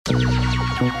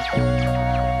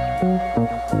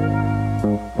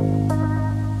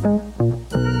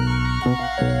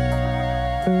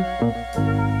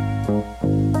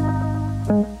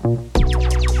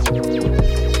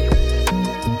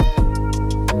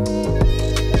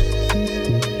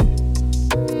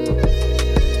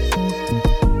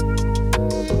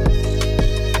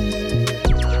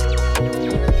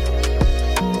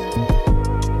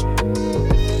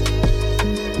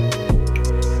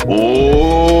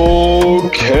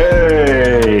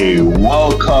Okay,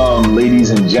 welcome,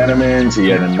 ladies and gentlemen, to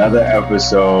yet another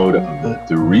episode of the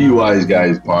Three Wise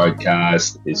Guys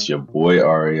podcast. It's your boy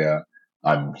Arya.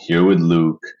 I'm here with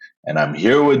Luke, and I'm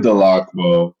here with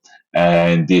Delacmo,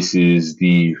 and this is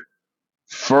the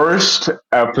first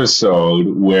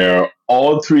episode where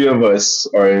all three of us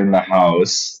are in the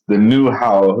house, the new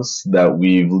house that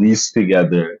we've leased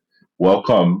together.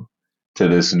 Welcome to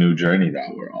this new journey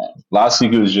that we're on. Last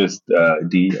week it was just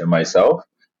D and myself,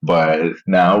 but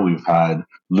now we've had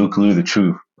Luke Lou the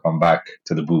Truth come back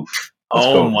to the booth. Let's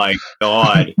Oh go. my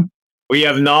god. We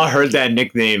have not heard that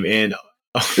nickname in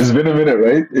It's been a minute,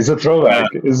 right? It's a throwback.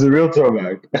 It's a real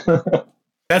throwback.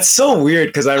 That's so weird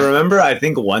because I remember I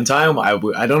think one time I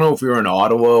don't know if we were in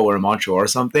Ottawa or in Montreal or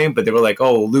something, but they were like,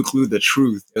 "Oh, Luke Lou the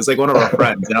Truth." It was like one of our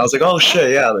friends, and I was like, "Oh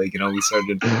shit, yeah!" Like we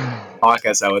started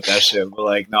podcast out with that shit. But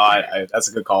like, no, I that's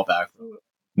a good callback.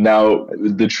 Now,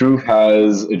 the Truth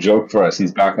has a joke for us.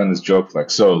 He's back on this joke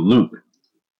flex. So, Luke.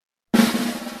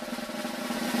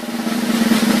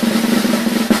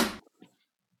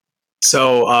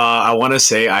 So I want to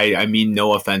say I mean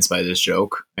no offense by this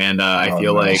joke, and I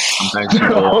feel like sometimes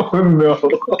people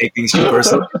take things too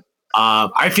personally.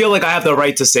 I feel like I have the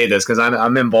right to say this because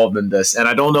I'm involved in this, and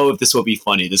I don't know if this will be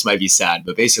funny. This might be sad,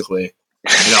 but basically,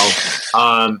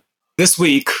 this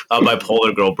week a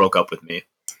bipolar girl broke up with me,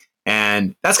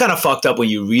 and that's kind of fucked up when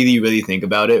you really, really think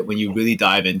about it. When you really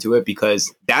dive into it,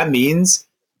 because that means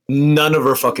none of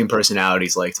her fucking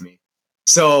personalities liked me.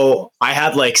 So I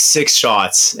had like 6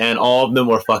 shots, and all of them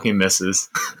were fucking misses.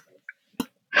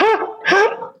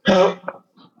 That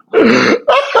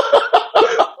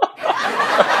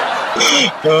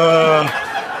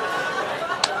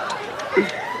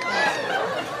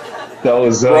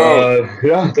was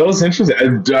that was interesting. I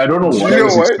don't know what I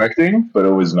was expecting, but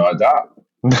it was not that.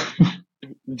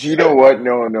 Do you know what?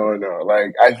 No.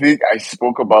 Like, I think I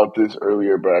spoke about this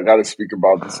earlier, but I got to speak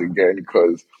about this again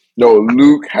because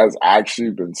Luke has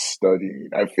actually been studying.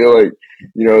 I feel like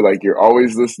like you're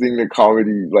always listening to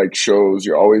comedy like shows,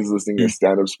 you're always listening to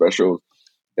stand-up specials,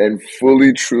 and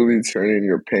fully truly turning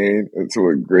your pain into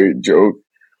a great joke.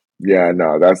 Yeah,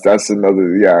 no, that's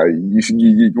another. Yeah,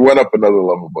 you went up another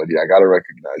level, buddy. I gotta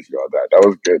recognize you on that. That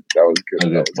was good.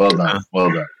 Well done.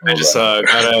 I just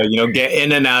gotta get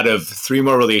in and out of 3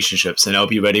 more relationships, and I'll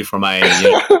be ready for my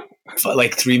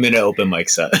like 3-minute open mic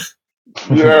set.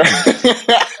 Yeah,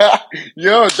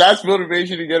 yo, that's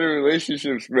motivation to get in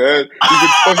relationships, man. You can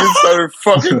fucking start a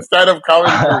fucking stand-up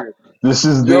comedy career. This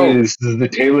is the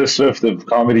Taylor Swift of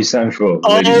Comedy Central.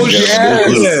 Oh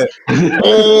yes.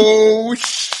 Oh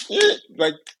shit!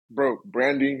 Like, bro,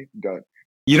 branding done.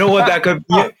 You know what that could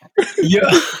be?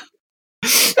 Yeah.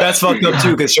 That's fucked up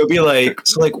too, because she'll be like,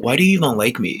 "So, like, why do you even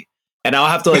like me?" And I'll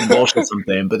have to like bullshit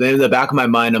something, but then in the back of my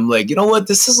mind, I'm like, you know what?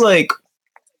 This is like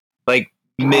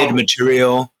mid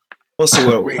material. We'll see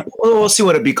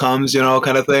what it becomes,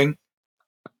 kind of thing.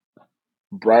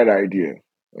 Bright idea.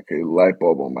 Okay, light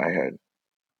bulb on my head.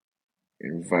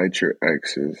 Invite your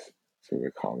exes to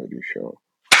the comedy show.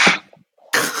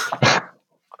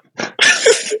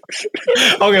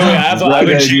 Okay, wait. I have a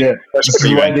idea. This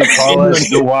is why they call us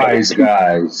the Wise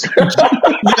Guys.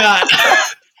 Yeah.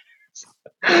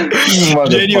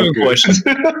 Genuine question.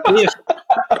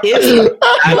 If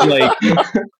at like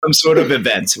some sort of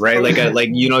event, right? Like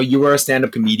you were a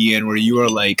stand-up comedian, or you were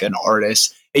like an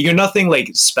artist, and you're nothing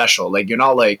like special. Like you're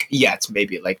not like yet,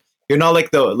 maybe like you're not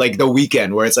like the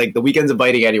Weeknd, where it's like the Weeknd's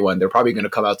inviting anyone, they're probably going to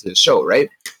come out to the show,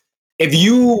 right? If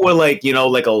you were like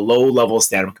like a low-level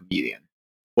stand-up comedian,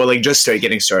 or like just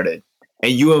getting started,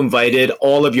 and you invited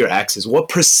all of your exes, what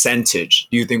percentage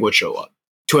do you think would show up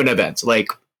to an event? Like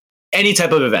any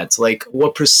type of event, like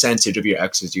what percentage of your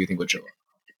exes do you think would show up?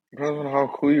 Depends on how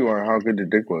cool you are and how good the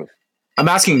dick was. I'm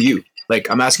asking you. Like,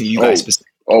 I'm asking you guys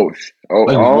specifically.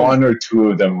 One or two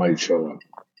of them might show up.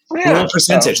 Yeah, what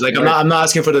percentage? Like, I'm not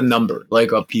asking for the number,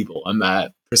 like, of people. I'm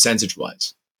at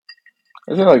percentage-wise.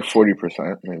 Is it like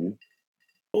 40%, maybe?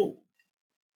 Oh.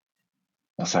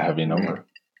 That's a heavy number.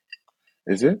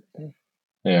 Is it?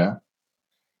 Yeah.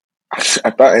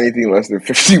 I thought anything less than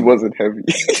 50 wasn't heavy.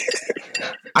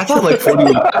 I thought like 40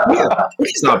 was, yeah,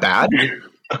 it's not bad.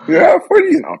 Yeah, 40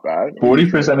 is not bad.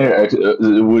 40% of your ex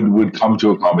would come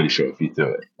to a comedy show if you do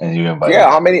it and you invite Yeah,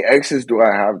 them. how many exes do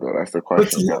I have though? That's the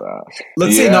Let's question you gotta ask.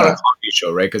 let's say not a Yeah. comedy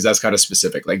show, right? Because that's kind of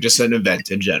specific, like just an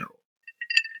event in general.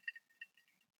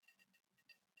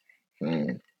 Hmm,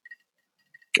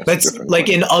 that's a Let's different like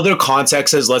in question. other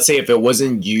contexts. Let's say if it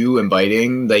wasn't you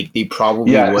inviting, like they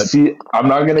probably Yeah, would. see, I'm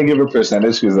not gonna give a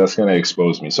percentage because that's gonna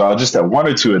expose me. So I'll just have one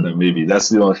or two of them, maybe. That's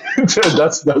the only.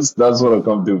 That's what'll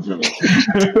come through for me.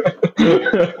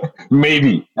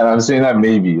 Maybe, and I'm saying that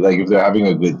maybe, like if they're having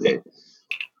a good day.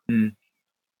 Hmm.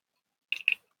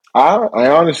 I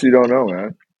honestly don't know,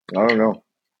 man. I don't know.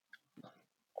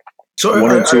 So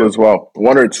One or two as well.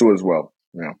 One or two as well.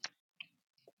 Yeah.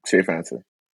 Safe answer.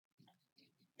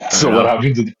 fair So what enough.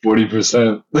 happened to the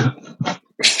 40%?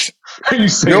 Are you No,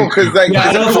 saying? because like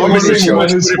Yeah, if I it's a don't think we're comedy saying show, much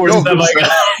One is 40% no, my 40%.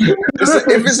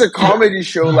 guy. if it's a comedy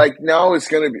show, like now it's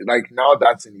gonna be like now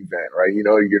that's an event, right? You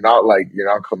know, you're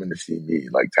not coming to see me,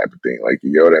 like type of thing. Like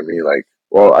you know what I mean? Like,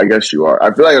 well, I guess you are.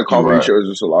 I feel like a You comedy are. show is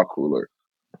just a lot cooler.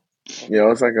 You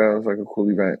know, it's like a cool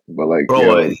event. But like, you Bro,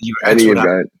 know, your ex any would have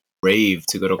to event. rave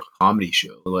to go to a comedy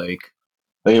show. Like,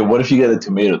 Like, what if you get a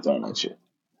tomato thrown at you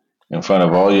in front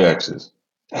of all your exes?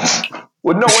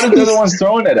 Well, no. What if the other one's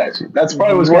throwing it at you? That's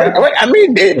probably what's gonna happen. I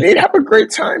mean, they'd have a great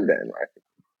time then,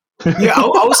 yeah, I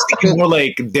was thinking right? more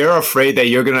like they're afraid that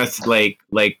you're gonna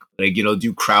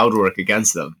do crowd work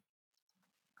against them.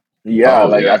 Yeah, Oh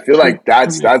like yeah, I feel true. like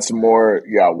that's more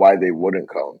why they wouldn't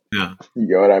come. Yeah, You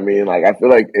know what I mean? Like I feel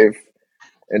like if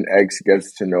an ex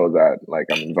gets to know that like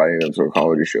I'm inviting them to a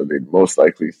comedy show, they'd most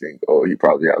likely think, oh, he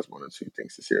probably has one or two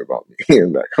things to say about me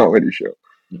in that comedy show.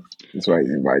 That's why he's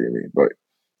inviting me. But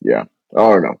yeah, I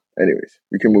don't know. Anyways,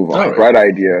 we can move All on. right. Bright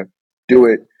idea, do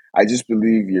it. I just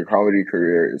believe your comedy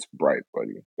career is bright,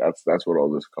 buddy. That's what all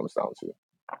this comes down to.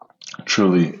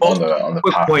 Truly well, on the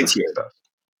quick path to points here. success.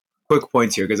 Quick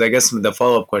points here, because I guess the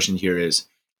follow up question here is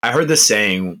I heard this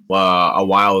saying a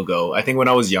while ago. I think when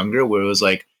I was younger, where it was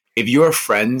like, if you're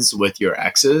friends with your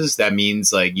exes, that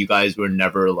means like you guys were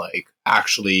never like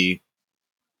actually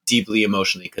deeply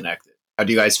emotionally connected. How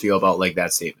do you guys feel about like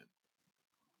that statement?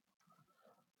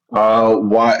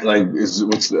 Why? Like,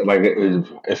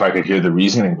 if I could hear the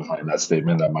reasoning behind that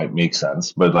statement, that might make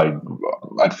sense. But like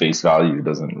at face value, it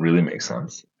doesn't really make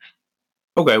sense.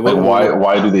 Okay, Like, well,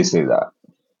 why do they say that?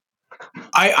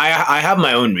 I have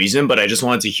my own reason, but I just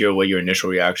wanted to hear what your initial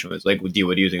reaction was. Like, what do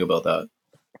you think about that?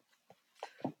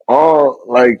 Oh,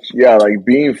 like yeah, like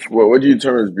being what do you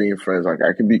term as being friends? Like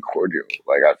I can be cordial.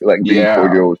 Like I feel like being Yeah,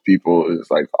 cordial with people is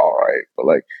like all right, but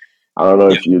like I don't know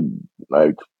Yeah, if you'd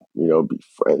like be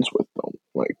friends with them.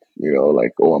 Like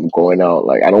like oh I'm going out.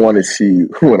 Like I don't want to see you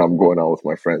when I'm going out with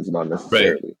my friends. Not right.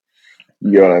 necessarily.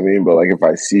 You know what I mean? But like if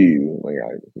I see you, like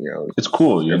it's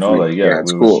cool. if we Like, yeah,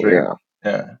 it's we were cool. straight. Yeah,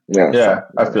 Yeah, yeah. yeah, So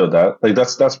I feel that. Like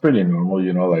that's pretty normal.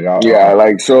 Like yeah,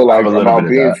 like so, I'll have like a little bit about of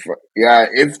being, that. yeah.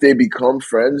 If they become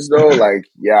friends, though, like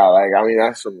yeah, like I mean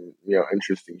that's some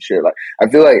interesting shit. Like I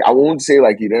feel like I won't say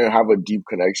like you didn't have a deep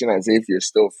connection. I'd say if you're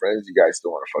still friends, you guys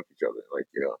still want to fuck each other, like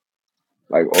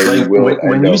like or you Like will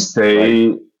end up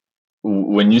like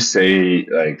when you say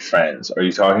like friends, are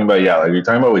you talking about like are you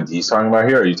talking about what D's talking about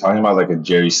here? Or are you talking about like a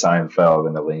Jerry Seinfeld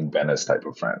and Elaine Bennis type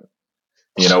of friend?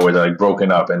 Where they're like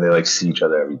broken up and they like see each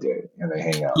other every day and they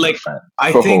hang out and they're Like, friends.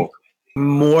 I think oh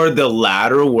more the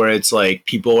latter, where it's like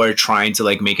people are trying to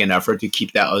like make an effort to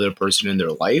keep that other person in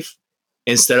their life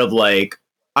instead of like,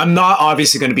 I'm not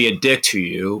obviously going to be a dick to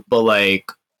you, but like,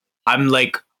 I'm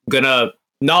like gonna,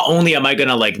 not only am I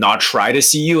gonna like not try to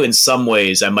see you, in some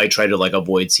ways, I might try to like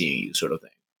avoid seeing you, sort of thing.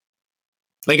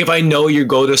 Like, if I know you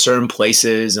go to certain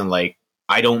places and like,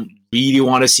 I don't really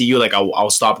want to see you, like, I'll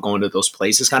stop going to those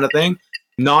places, kind of thing.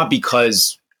 Not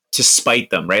because to spite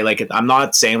them, right? Like, I'm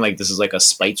not saying like this is like a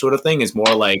spite sort of thing. It's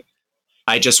more like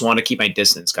I just want to keep my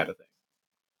distance, kind of thing.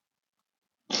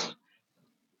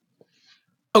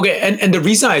 Okay, and the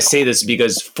reason I say this is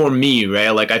because for me, right,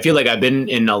 like I feel like I've been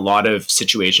in a lot of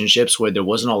situationships where there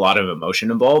wasn't a lot of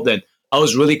emotion involved, and I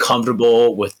was really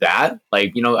comfortable with that.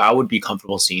 Like, I would be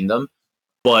comfortable seeing them,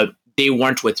 but they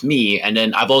weren't with me. And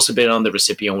then I've also been on the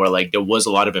recipient where like there was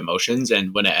a lot of emotions,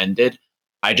 and when it ended,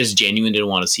 I just genuinely didn't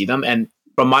want to see them. And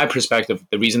from my perspective,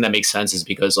 the reason that makes sense is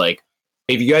because like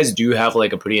if you guys do have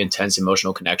like a pretty intense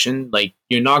emotional connection, like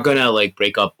you're not gonna like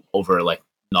break up over like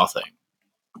nothing.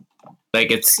 Like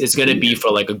it's gonna yeah. be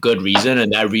for like a good reason,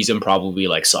 and that reason probably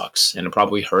like sucks and it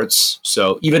probably hurts.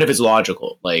 So even if it's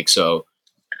logical, like so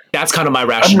that's kind of my I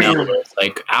rationale. mean, Where it's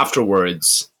like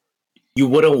afterwards, you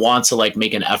wouldn't want to like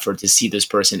make an effort to see this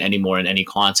person anymore in any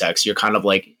context. You're kind of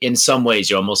like in some ways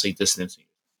you're almost like distancing.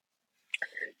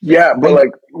 Yeah, but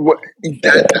like what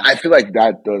that I feel like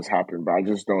that does happen, but I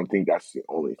just don't think that's the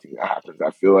only thing that happens.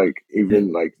 I feel like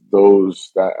even like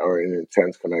those that are in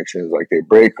intense connections, like they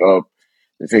break up,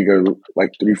 they take a like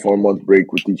 3 4 month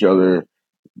break with each other,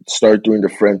 start doing the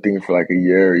friend thing for like a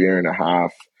year and a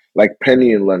half. Like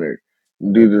Penny and Leonard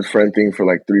do this friend thing for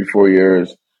like 3 4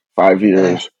 years, 5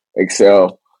 years,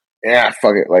 excel. Yeah,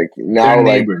 fuck it. Like They're now,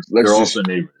 like neighbors. They're let's also just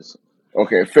neighbors.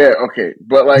 okay, fair, okay.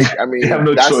 But like I They have mean,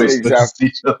 no that's an choice but to example. see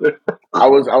each other. I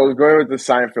was going with the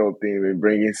Seinfeld theme and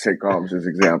bringing sitcoms as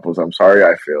examples. I'm sorry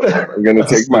I failed. I'm gonna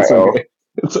take my It's L. okay.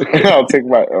 It's okay. I'll take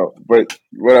my L. But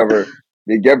whatever.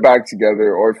 They get back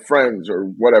together or friends or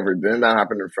whatever. Then that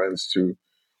happened to friends too.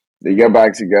 They get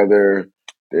back together.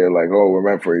 They're like, oh, we're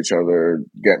meant for each other.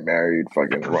 Get married,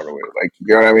 fucking run away. Like,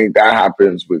 you know what I mean? That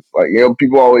happens with like,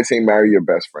 people always say marry your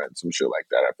best friend, some shit like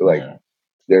that. I feel like Yeah.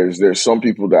 there's some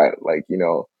people that like,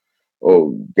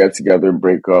 oh, get together,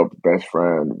 break up, best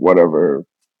friend, whatever,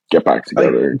 get back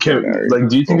together, get married.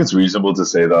 Do you think Boom. it's reasonable to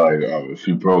say that like if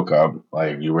you broke up,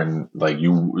 like you were in, like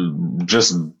you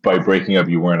just by breaking up,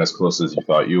 you weren't as close as you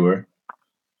thought you were?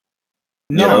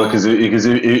 You know, No, because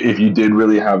if you did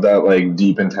really have that like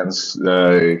deep, intense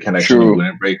connection, you True.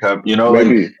 wouldn't break up. You know, like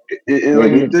Maybe.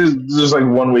 like Maybe. there's like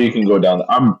one way you can go down.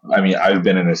 I mean, I've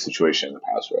been in a situation in the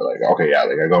past where like, okay, yeah,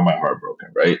 like I got my heart broken,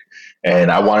 right,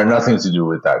 and I wanted nothing to do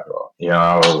with that girl. You know,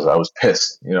 I was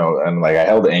pissed. You know, and like I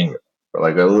held anger for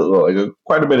like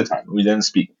quite a bit of time. We didn't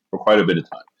speak for quite a bit of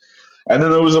time, and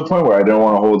then there was a point where I didn't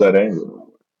want to hold that anger.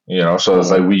 You know, so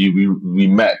it's like Mm, we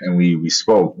met and we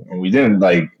spoke and we didn't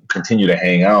like continue to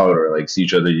hang out or like see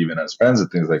each other even as friends and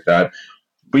things like that.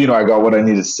 But you know, I got what I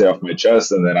needed to say off my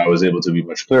chest, and then I was able to be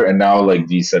much clearer. And now, like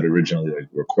Dee said originally, like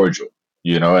we're cordial,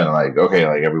 you know, and like okay,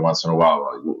 like every once in a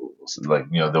while, like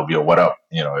you know, there'll be a what up,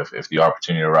 you know, if the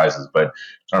opportunity arises. But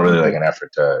it's not really like hmm an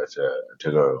effort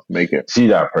to go Make it. see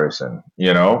that person,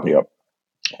 you know. Yep.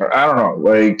 Or, I don't know,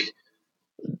 like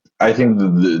I think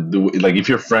like if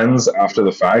you're friends after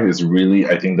the fact is really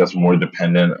I think that's more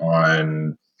dependent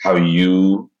on how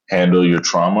you handle your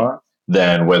trauma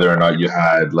than whether or not you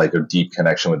had like a deep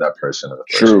connection with that person in the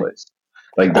first True. place.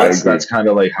 Like I that's agree. kind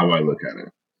of like how I look at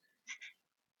it.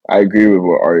 I agree with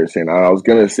what Arya's saying. And I was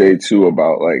gonna say too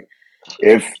about like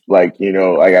if like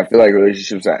like I feel like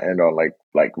relationships that end on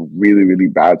like really really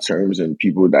bad terms and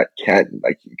people that can't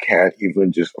like you can't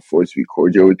even just afford to be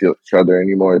cordial with each other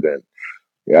anymore, then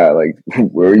yeah, like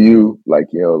were you like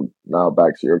now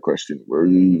back to your question, were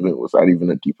you even was that even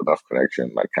a deep enough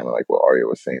connection, like kind of like what Arya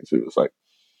was saying too. It's like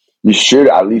you should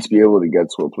at least be able to get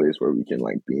to a place where we can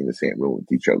like be in the same room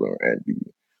with each other and be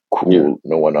Yeah. cool.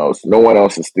 No one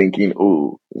else is thinking,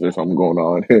 ooh, is there something going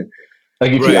on?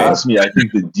 Like if you right. ask me, I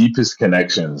think the deepest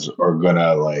connections are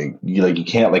gonna like you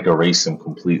can't like erase them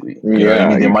completely. You know what I Yeah,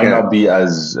 mean? They you might can't. not be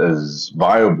as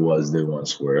viable as they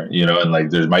once were, you know, and like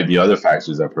there might be other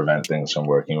factors that prevent things from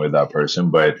working with that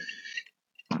person, but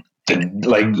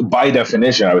like by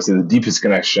definition, I would say the deepest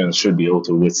connections should be able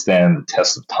to withstand the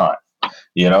test of time.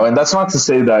 You know, and that's not to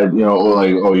say that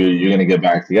you're gonna get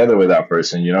back together with that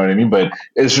person. You know what I mean? But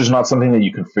it's just not something that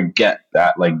you can forget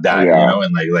that like that. You Yeah, know,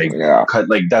 and like yeah, cut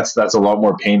like that's a lot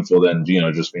more painful than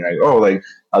just being like like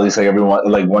at least like everyone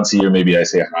like once a year maybe I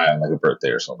say hi on like a birthday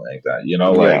or something like that. You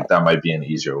know, yeah, like that might be an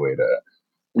easier way to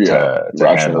yeah. handle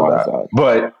Rationalize that. that.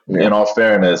 But Yeah. in all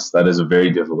fairness, that is a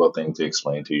very difficult thing to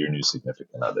explain to your new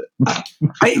significant other.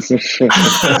 I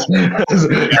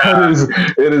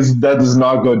That does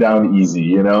not go down easy,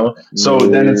 you know. So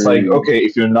then it's like, Mm, okay,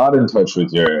 if you're not in touch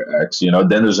with your ex, you know,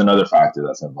 then there's another factor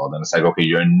that's involved, and it's like, okay,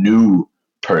 you're a new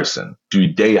person.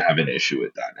 Do they have an issue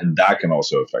with that? And that can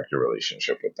also affect your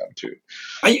relationship with them too.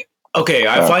 I okay,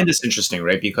 I yeah, find this interesting,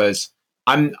 right? Because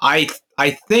I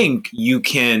think you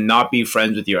can not be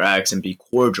friends with your ex and be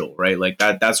cordial, right? Like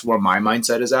that's where my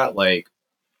mindset is at. Like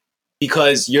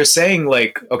because you're saying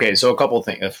like okay, so a couple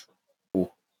things. Ooh,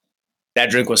 that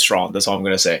drink was strong. That's all I'm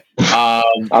gonna say.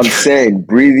 I'm saying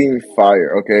breathing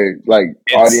fire. Okay, like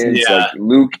It's audience, like yeah.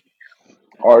 Luke.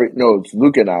 Are no, it's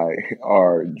Luke and I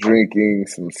are drinking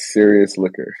some serious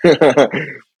liquor.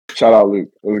 Shout out Luke.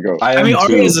 Let's go. I I mean, am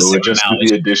Aria too, is the but same with just with amount.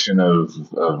 the addition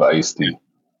of iced tea.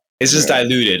 It's just Yeah.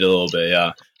 diluted a little bit,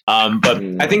 yeah. But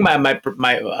I Mm, think my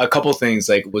a couple things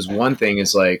like was one thing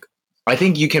is like I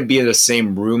think you can be in the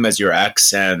same room as your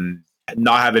ex and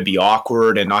not have it be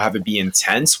awkward and not have it be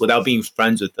intense without being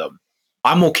friends with them.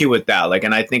 I'm okay with that. Like,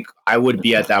 and I think I would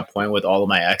be at that point with all of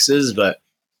my exes, but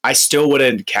I still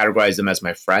wouldn't categorize them as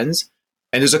my friends.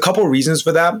 And there's a couple reasons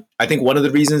for that. I think one of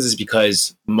the reasons is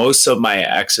because most of my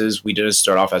exes we didn't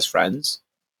start off as friends,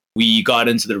 we got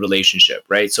into the relationship,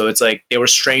 right? So it's like they were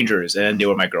strangers and they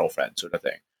were my girlfriend, sort of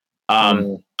thing.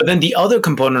 But then the other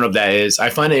component of that is I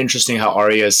find it interesting how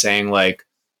Arya is saying, like,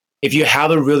 if you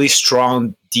have a really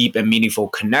strong, deep, and meaningful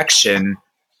connection,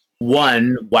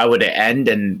 one, why would it end?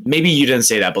 And maybe you didn't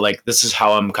say that, but like this is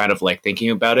how I'm kind of like thinking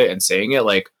about it and saying it.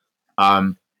 Like,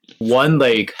 one,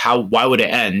 like why would it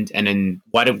end? And then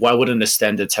why wouldn't it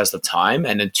stand the test of time?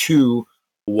 And then two,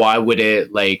 why would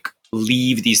it like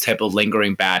leave these type of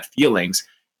lingering bad feelings?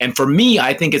 And for me,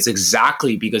 I think it's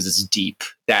exactly because it's deep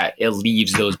that it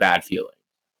leaves those bad feelings.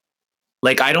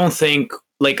 Like, I don't think,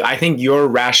 like, I think your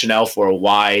rationale for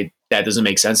why that doesn't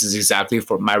make sense is exactly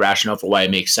for my rationale for why it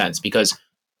makes sense. Because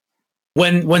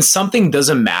when something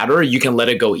doesn't matter, you can let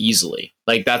it go easily.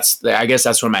 Like, I guess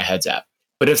that's where my head's at.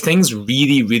 But if things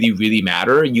really, really, really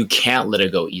matter, you can't let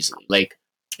it go easily. Like,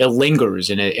 it lingers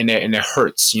and it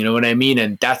hurts. You know what I mean?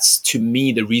 And that's, to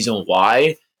me, the reason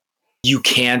why you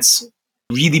can't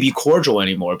really be cordial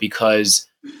anymore, because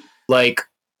like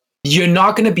you're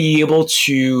not going to be able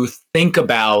to think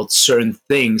about certain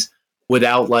things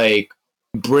without like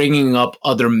bringing up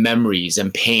other memories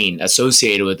and pain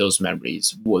associated with those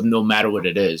memories, no matter what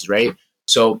it is, right?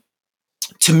 So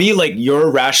to me, like your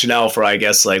rationale for, I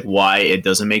guess, like why it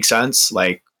doesn't make sense,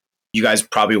 like you guys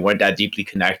probably weren't that deeply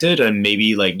connected, and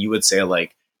maybe like you would say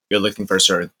like you're looking for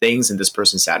certain things and this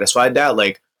person satisfied that.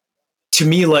 Like, to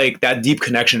me, like that deep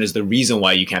connection is the reason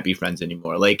why you can't be friends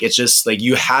anymore. Like, it's just like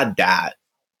you had that.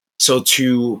 So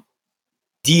to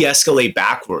de-escalate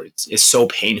backwards is so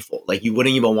painful. Like, you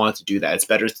wouldn't even want to do that. It's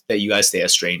better that you guys stay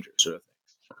as strangers, sort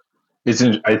of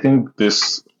thing. I think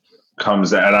this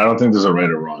comes, and I don't think there's a right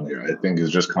or wrong here. I think it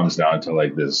just comes down to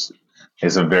like this.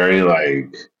 It's a very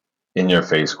like in your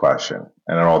face question,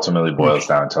 and it ultimately boils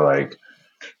down to like,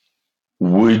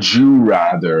 would you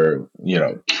rather,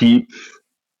 keep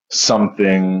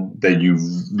something that you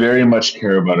very much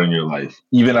care about in your life,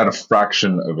 even at a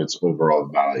fraction of its overall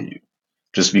value,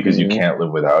 just because you can't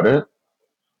live without it?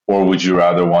 Or would you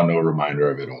rather want no reminder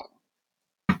of it all?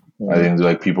 I think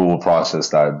like people will process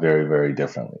that very, very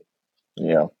differently.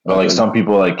 Yeah. But like some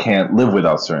people like can't live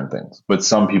without certain things. But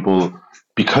some people,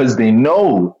 because they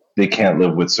know they can't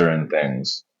live with certain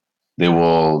things, they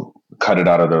will cut it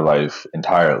out of their life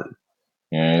entirely.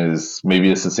 Maybe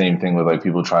it's the same thing with like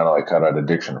people trying to like cut out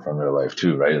addiction from their life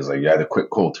too, right? It's like you either quit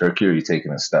cold turkey or you're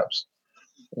taking the steps.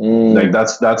 Like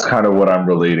that's kind of what I'm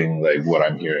relating, like what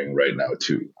I'm hearing right now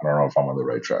too. I don't know if I'm on the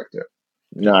right track there.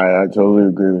 No, I totally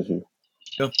agree with you.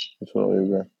 Yeah. I totally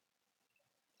agree.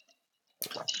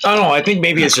 I don't know. I think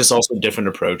maybe it's just also different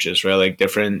approaches, right? Like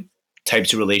different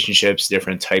types of relationships,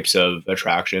 different types of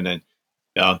attraction, and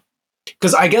yeah.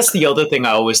 Because I guess the other thing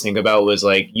I always think about was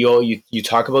like you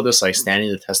talk about this like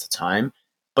standing the test of time,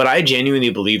 but I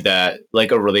genuinely believe that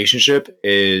like a relationship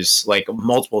is like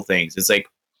multiple things. It's like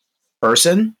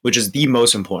person, which is the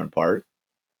most important part,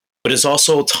 but it's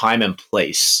also time and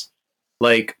place.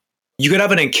 Like, you could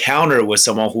have an encounter with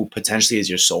someone who potentially is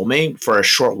your soulmate for a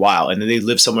short while, and then they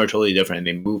live somewhere totally different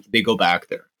and they go back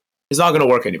there. It's not going to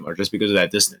work anymore just because of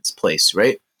that distance, place,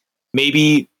 right?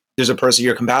 Maybe there's a person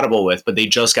you're compatible with, but they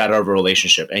just got out of a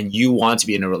relationship and you want to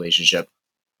be in a relationship.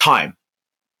 Time.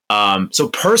 So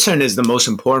person is the most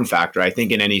important factor, I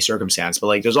think, in any circumstance, but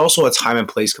like there's also a time and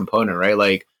place component, right?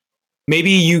 Like, maybe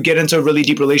you get into a really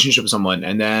deep relationship with someone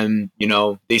and then,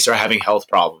 they start having health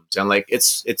problems, and like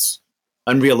it's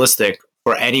unrealistic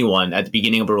for anyone at the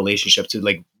beginning of a relationship to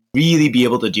like really be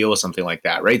able to deal with something like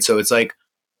that, right? So it's like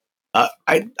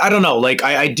I don't know, like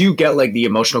I do get like the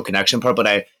emotional connection part, but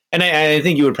I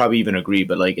think you would probably even agree,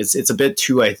 but like it's a bit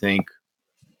too, I think,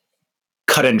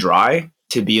 cut and dry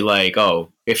to be like, oh,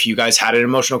 if you guys had an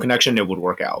emotional connection, it would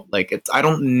work out. Like I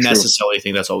don't necessarily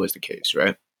think that's always the case,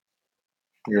 right?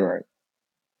 You're right.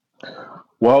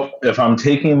 Well, if I'm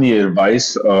taking the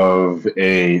advice of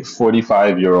a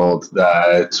 45-year-old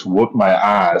that whooped my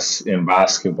ass in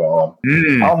basketball,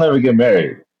 I'll never get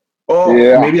married. Oh,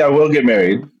 maybe I will get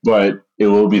married, but it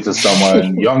will be to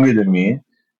someone younger than me.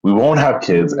 We won't have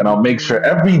kids, and I'll make sure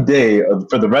every day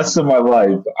for the rest of my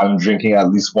life I'm drinking at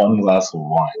least one glass of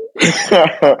wine.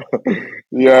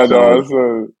 Yeah, So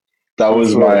no, that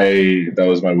was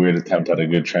my weird attempt at a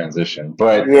good transition.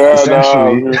 But yeah,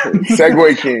 essentially, no,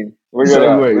 Segway King. Look at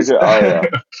that.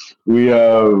 Look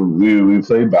at we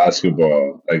played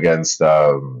basketball against this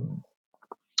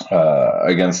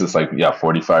like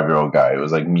 45-year-old guy. It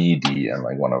was like me, D, and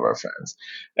like one of our friends,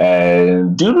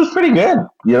 and dude was pretty good.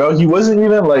 He wasn't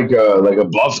even like a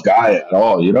buff guy at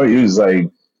all. He was like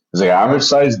average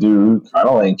sized dude, kind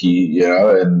of lanky,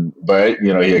 but he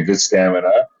had good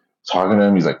stamina. Talking to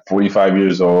him, he's like 45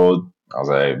 years old. I was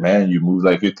like, man, you move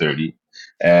like you're 30.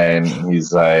 And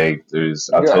he's like,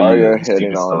 I'll tell you the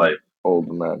secrets to life.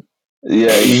 Old man.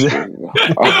 Yeah,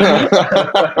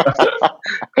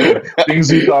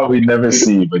 things we thought we'd never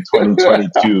see, but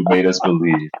 2022 made us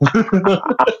believe.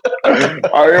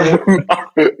 Arya,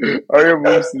 Arya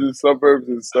moves to the suburbs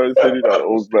and starts hitting on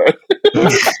old men.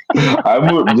 I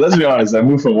moved. Let's be honest. I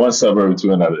moved from one suburb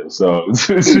to another. So,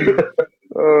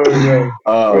 Oh god.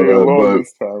 But you're alone but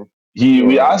this time.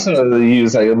 we Go asked ahead. him. He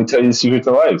was like, "Let me tell you the secret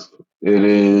to life. It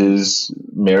is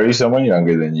marry someone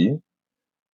younger than you,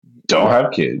 don't Yeah,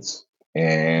 have kids,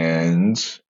 and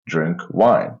drink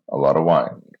wine, a lot of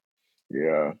wine."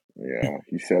 yeah.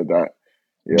 He said that.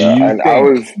 Do Yeah, you and I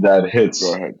think was. that Go hits?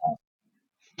 ahead.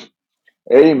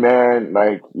 Hey man,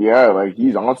 like yeah, like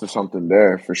he's onto something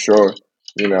there for sure.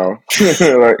 You know,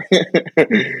 like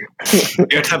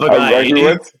Your type of like guy. we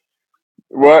went.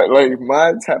 What like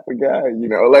my type of guy, you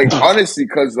know? Like honestly,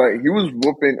 because like he was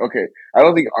whooping. Okay, I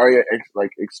don't think Arya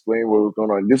explained what was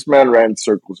going on. This man ran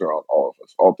circles around all of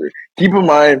us, all three. Keep in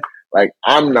mind, like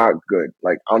I'm not good.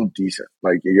 Like I'm decent.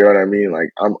 Like you know what I mean? Like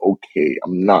I'm okay.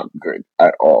 I'm not good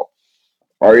at all.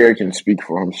 Arya can speak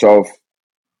for himself.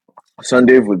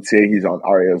 Sunday would say he's on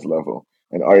Arya's level,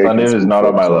 and Arya can Sunday is speak not for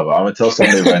on my himself. level. I'm gonna tell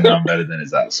Sunday right now I'm better than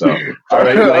his ass. So, all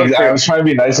right, like I Okay. was trying to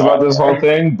be nice Uh, about this whole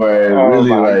thing, but oh really,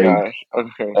 my gosh.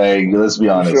 Okay. let's be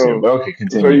honest here. So, But okay,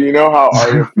 so continue. you know how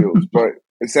Arya feels, but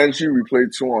essentially we played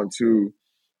 2-on-2,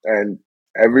 and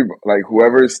every like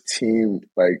whoever's team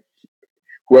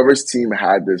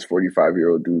had this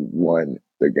 45-year-old dude won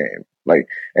the game. Like,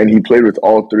 and he played with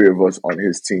all three of us on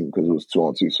his team because it was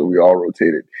 2-on-2, so we all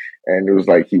rotated, and it was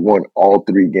like he won all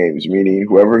three games, meaning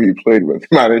whoever he played with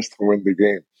managed to win the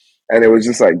game, and it was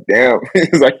just like, damn,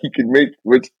 it's like he could make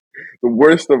which the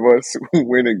worst of us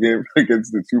win a game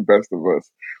against the two best of us.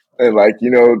 And like, you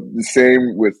know, the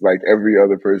same with like every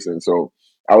other person. So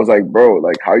I was like, bro,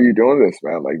 like, how you doing this,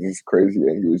 man? Like, this is crazy.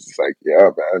 And he was just like, yeah,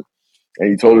 man. And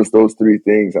he told us those three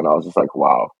things. And I was just like,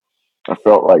 wow. I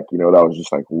felt like, you know, that was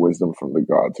just like wisdom from the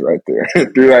gods right there.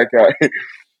 Through that guy,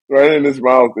 right in his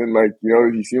mouth. And like, you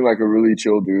know, he seemed like a really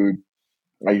chill dude.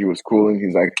 Like, he was cool. And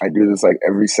he's like, I do this like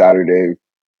every Saturday.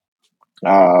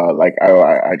 Like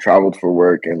I traveled for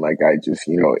work and like I just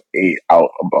ate out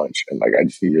a bunch and like I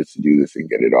just needed to do this and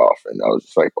get it off and I was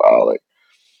just like wow, like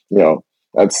you know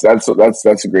that's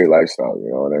a great lifestyle,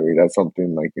 you know what I mean? That's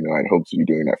something like I'd hope to be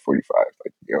doing at 45,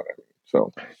 like you know what I mean?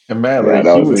 So And man, yeah, like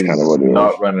that he was just kind of was what it was.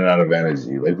 not running out of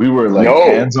energy. Like we were like No,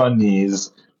 hands on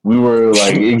knees. We were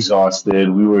like exhausted.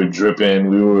 We were dripping.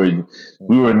 We were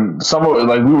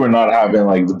not having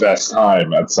like the best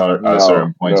time at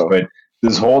certain points. no, But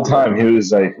this whole no. time he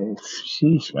was like,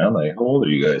 "Sheesh, man! Like, how old are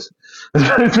you guys?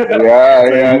 Yeah,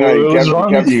 Like, yeah, no, what's he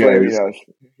wrong with kept you flaming guys?" us.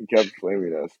 He kept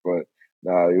flaming us, but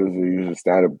nah, he was a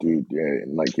stand up dude. Yeah,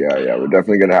 and like yeah, we're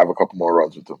definitely gonna have a couple more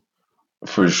runs with him.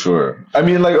 For sure. I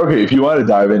mean, like, okay, if you want to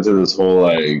dive into this whole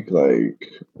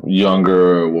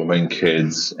younger woman,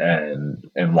 kids, and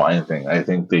wine thing, I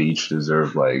think they each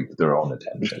deserve like their own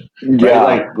attention, right? Yeah,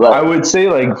 Like, I like would say,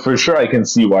 like, for sure, I can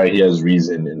see why he has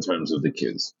reason in terms of the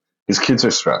kids. His kids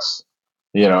are stressed.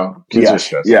 You know, kids are yes,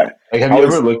 stressed. yeah. Like, have I you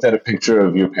ever was looked at a picture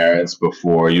of your parents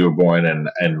before you were born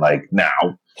and like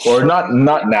now, or not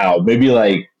now, maybe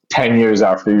like 10 years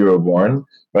after you were born,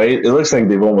 right? It looks like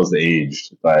they've almost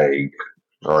aged, like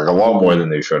a lot more mm, than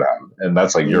they should have, and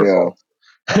that's like your yeah, fault.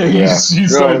 you yeah. you No,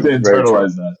 start to it's very true.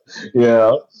 internalize that.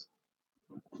 Yeah,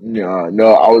 Yeah,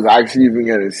 no, I was actually even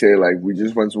gonna say like we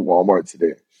just went to Walmart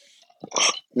today.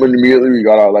 When immediately we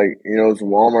got out, like it's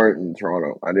Walmart in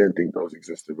Toronto. I didn't think those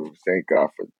existed, but thank God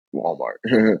for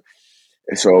Walmart.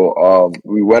 So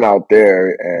we went out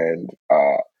there and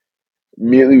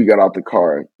immediately we got out the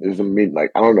car. There's a like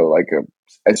I don't know, like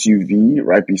a SUV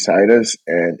right beside us,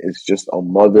 and it's just a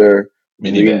mother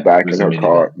leaned minivan. It back in was a her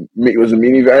car. minivan. It was a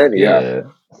minivan, yeah, Yeah,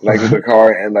 like with the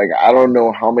car, and like I don't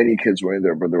know how many kids were in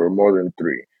there, but there were more than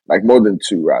three, like more than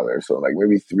two rather. So like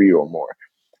maybe three or more,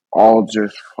 all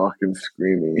just fucking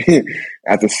screaming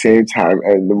at the same time,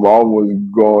 and the mom was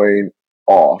going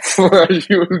off.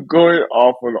 She was going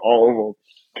off on all of them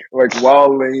like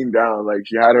while laying down, like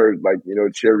she had her like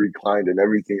chair reclined and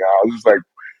everything. I was just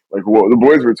like what the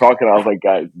boys were talking. I was like,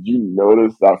 guys, did you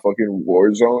notice that fucking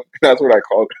war zone? That's what I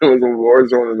called it. It was a war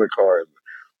zone in the car.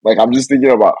 Like I'm just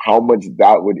thinking about how much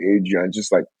that would age you, and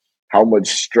just like how much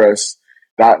stress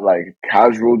that like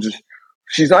casual just.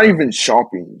 She's not even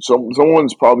shopping.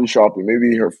 Someone's probably shopping.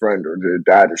 Maybe her friend or their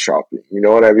dad is shopping. You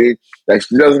know what I mean? Like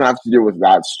she doesn't have to deal with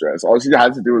that stress. All she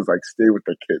has to do is like stay with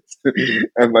the kids,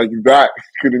 and like that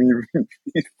couldn't even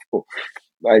be peaceful.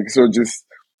 Like so, just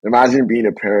imagine being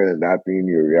a parent and that being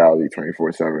your reality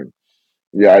 24/7.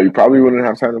 Yeah, you probably wouldn't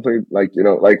have time to play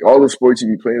like all the sports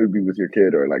you'd be playing would be with your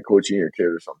kid or like coaching your kid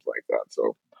or something like that.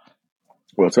 So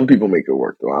Well, some people make it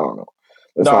work though. I don't know.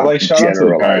 Let's No, not like shout out to the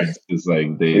generalize. parents because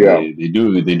like they, Yeah. they they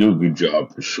do they do a good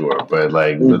job for sure. But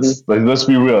like Hmm. let's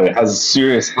be real, it has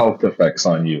serious health effects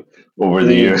on you over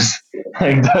the Hmm. years.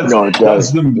 Like No, it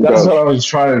does. It that's what does. I was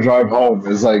trying to drive home.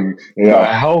 Is like the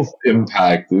Yeah. health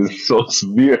impact is so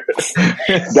severe.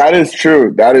 It's, That is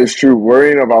true. That is true.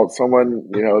 Worrying about someone,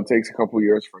 it takes a couple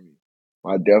years from you.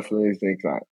 I definitely think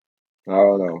that. I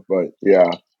don't know, but yeah,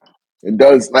 it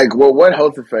does. Like, well, what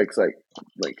health effects?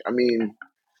 I mean,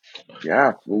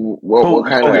 yeah. What so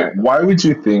kind okay, of? why would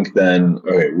you think then?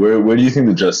 Okay, where do you think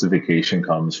the justification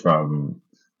comes from?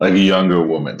 Like a younger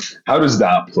woman, how does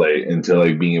that play into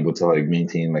like being able to like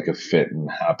maintain like a fit and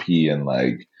happy and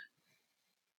like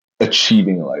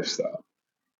achieving a lifestyle?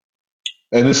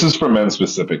 And this is for men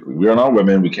specifically. We are not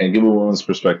women. We can't give a woman's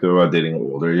perspective about dating an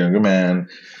older, younger man.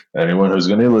 Anyone who's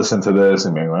going to listen to this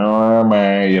and be like, oh,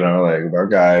 man, like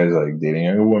about guys, like dating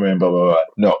younger women, blah, blah, blah.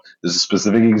 No, this is a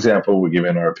specific example. We're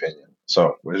giving our opinion.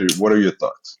 So, what are your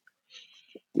thoughts?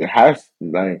 It has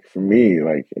like for me,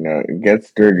 it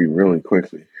gets dirty really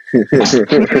quickly.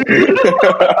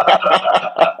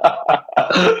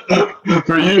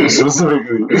 For you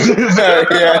specifically. Yeah,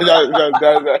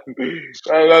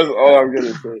 that's all I'm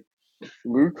gonna say.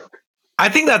 Luke. I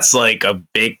think that's like a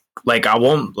big, like, I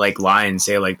won't like lie and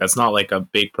say like that's not like a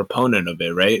big proponent of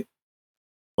it, right?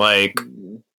 Like,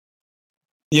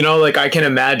 like I can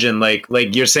imagine like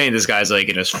you're saying this guy's like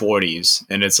in his 40s,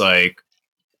 and it's like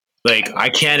I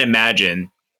can't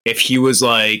imagine if he was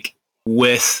like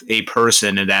with a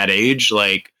person in that age,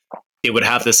 like it would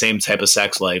have the same type of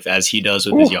sex life as he does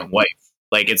with his young wife.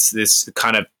 Like it's this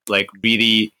kind of like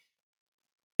really,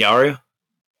 yeah, Aria?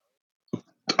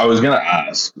 I was gonna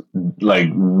ask, like,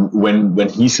 when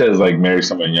he says like marry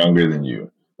someone younger than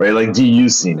you, right? Like, do you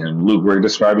seen him, Luke? We're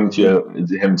describing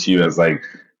him to you as like,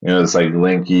 it's like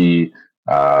lanky,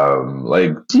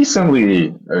 like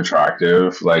decently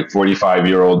attractive, like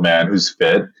 45-year-old man who's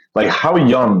fit. Like, how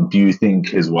young do you think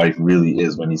his wife really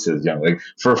is when he says young? Like,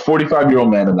 for a 45-year-old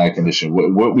man in that condition,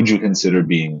 what would you consider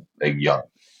being like young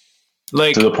to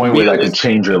Like the point where that could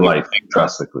change your realistically, life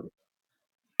drastically?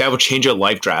 that would change your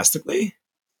life drastically.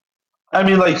 I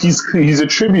mean, like he's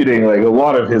attributing like a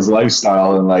lot of his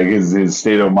lifestyle and like his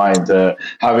state of mind to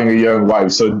having a young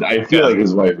wife. So I feel Yeah. like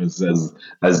his wife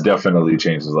has definitely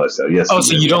changed his lifestyle. Yes, Oh, he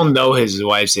so did. you don't know his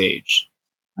wife's age?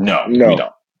 No, we No,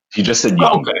 don't. He just said Oh,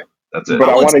 young. okay. That's it. but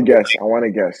I I would want say, to guess. I want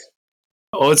to guess.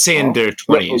 let's say in their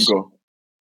Let me 20s, go.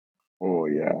 Oh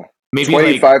yeah, maybe like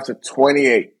 25 to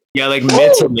 28. yeah, like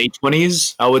mid to Woo! late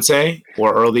 20s, I would say,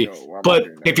 or early. No, I'm not But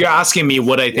doing that. if you're asking me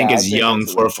what I Yeah, think I is think young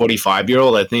that's a for a little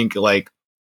 45-year-old, I think like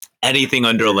anything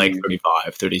under like 30.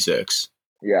 35, 36.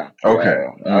 Yeah, Okay.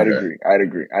 I'd Okay. agree. I'd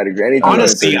agree. I'd agree. Anything Okay. under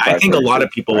Honestly, I 35, think a lot of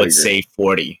 36. people I'd would agree. say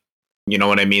 40. You know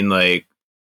what I mean? Like,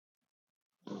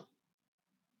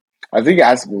 I think it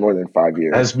has to be more than 5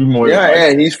 years. Has to be more than Yeah, 5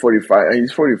 years. he's 45.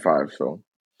 He's 45, so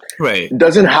right. it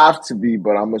doesn't have to be,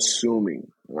 but I'm assuming.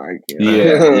 Like, Yeah.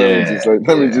 let me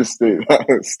Yeah. just state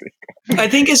that. I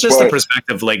think it's just a But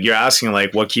perspective. Like, you're asking,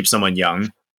 like, what keeps someone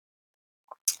young?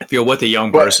 If you're with a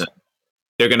young but person,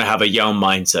 they're going to have a young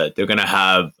mindset. They're going to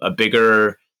have a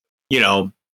bigger,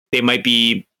 they might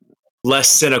be less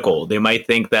cynical. They might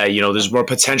think that, there's more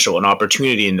potential and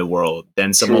opportunity in the world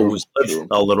than someone true, who's lived true.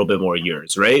 a little bit more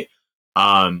years, right?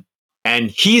 Um, and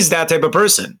he's that type of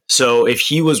person. So if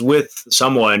he was with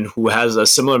someone who has a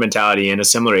similar mentality in a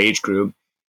similar age group,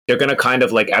 they're going to kind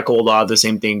of like echo a lot of the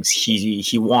same things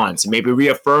he wants, maybe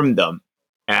reaffirm them.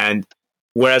 And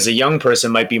whereas a young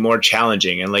person might be more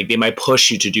challenging and like they might push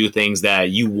you to do things that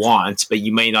you want, but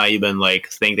you may not even like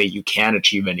think that you can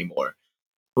achieve anymore.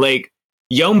 Like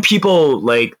young people,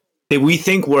 like we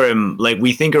think we're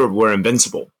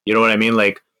invincible. You know what I mean?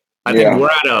 Like I think Yeah, we're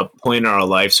at a point in our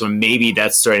lives where maybe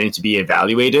that's starting to be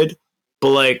evaluated. But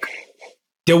like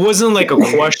there wasn't like a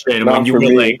question when not you for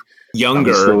were like me. I'm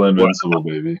younger. still invincible,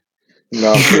 baby.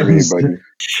 Not for me, buddy.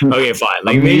 Okay, fine. A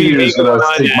Like meteor's maybe gonna we're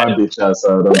not take my at bitch ass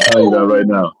out. I'm telling you that right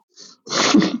now.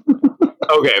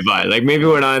 okay, fine. Like maybe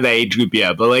we're not in that age group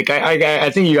yet, but like I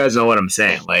think you guys know what I'm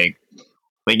saying. Like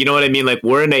you know what I mean? Like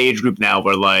we're in the age group now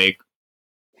where like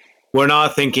we're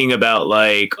not thinking about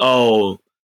like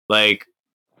like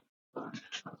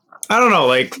I don't know.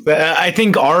 Like I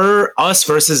think us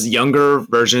versus younger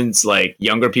versions, like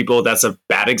younger people, that's a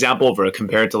bad example for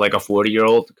compared to like a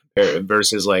 40-year-old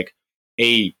versus like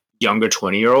a younger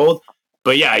 20-year-old.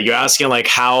 But yeah, you're asking like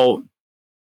how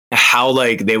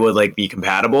like they would like be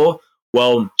compatible.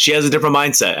 Well, she has a different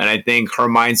mindset, and I think her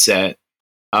mindset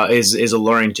is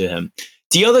alluring to him.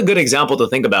 The other good example to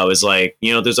think about is like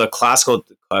there's a classical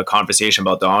conversation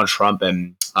about Donald Trump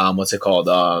and what's it called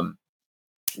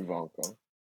Ivanka.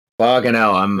 Fucking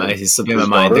hell, it's slipping my His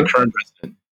mind. The daughter? current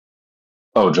president,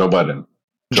 Oh, Joe Biden.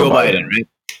 Joe Biden, right?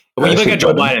 When I you look say at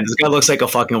Joe Biden. Biden, this guy looks like a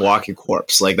fucking walking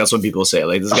corpse. Like that's what people say.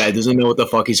 Like this guy doesn't know what the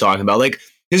fuck he's talking about. Like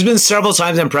there's been several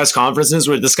times in press conferences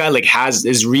where this guy like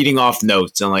is reading off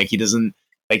notes and like he doesn't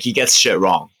like he gets shit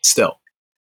wrong still.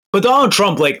 But Donald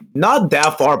Trump, like not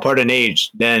that far apart in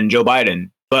age than Joe Biden,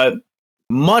 but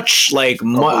much like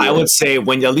I would say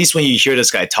when at least when you hear this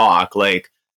guy talk,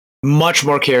 like much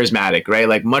more charismatic, right?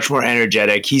 Like much more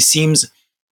energetic. He seems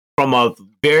from a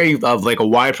very of like a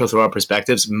wide plethora of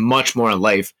perspectives, much more in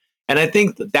life. And I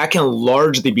think that can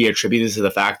largely be attributed to the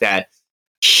fact that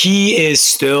he is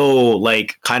still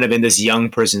like kind of in this young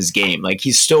person's game. Like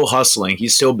he's still hustling,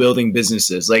 he's still building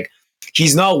businesses. Like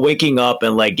he's not waking up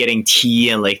and like getting tea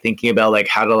and like thinking about like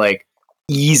how to like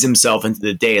ease himself into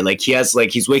the day. Like he has like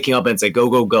he's waking up and it's like go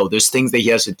go go. There's things that he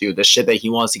has to do. There's shit that he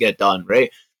wants to get done,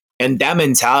 right? And that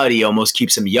mentality almost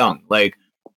keeps him young. Like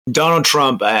Donald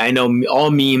Trump, I know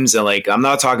all memes and like I'm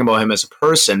not talking about him as a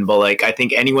person, but like I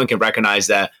think anyone can recognize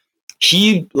that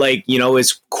he like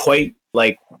is quite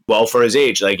like well for his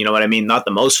age. Like you know what I mean? Not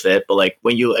the most fit, but like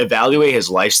when you evaluate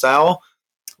his lifestyle,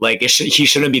 like he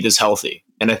shouldn't be this healthy.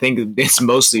 And I think it's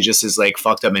mostly just his like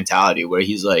fucked up mentality where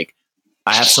he's like,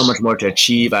 I have so much more to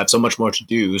achieve, I have so much more to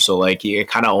do. So like he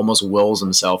kind of almost wills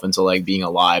himself into like being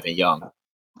alive and young.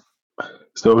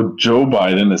 So Joe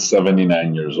Biden is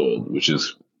 79 years old, which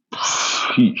is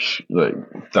like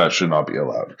that should not be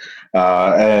allowed.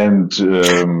 And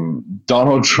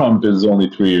Donald Trump is only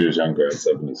 3 years younger at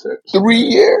 76. 3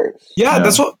 years. Yeah,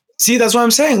 that's what. See, that's what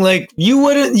I'm saying. Like, you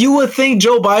would think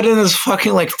Joe Biden is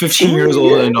fucking like 15 years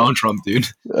older than Donald Trump, dude.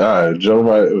 Joe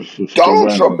Biden.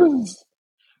 Donald Trump is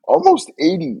almost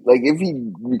 80. Like, if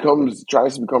he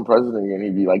tries to become president again,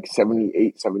 he'd be like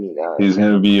 78, 79. He's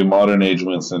going to be a modern age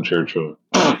Winston Churchill.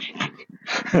 I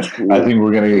think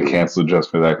we're going to get canceled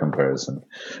just for that comparison.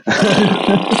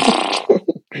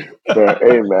 But,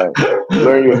 hey, man,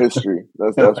 learn your history.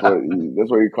 That's what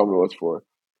you come to us for.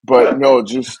 But no,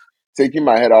 just taking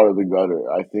my head out of the gutter.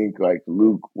 I think like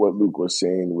what Luke was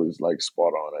saying was like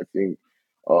spot on. I think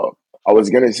I was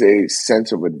gonna say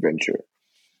sense of adventure.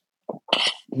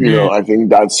 I think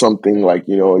that's something like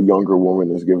a younger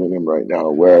woman is giving him right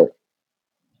now, where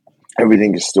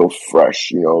everything is still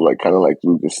fresh. Like kind of like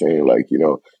Luke is saying, like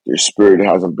their spirit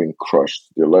hasn't been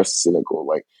crushed. They're less cynical.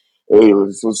 Like, hey,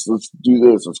 let's do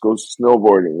this. Let's go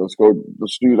snowboarding. Let's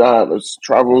do that. Let's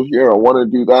travel here. I want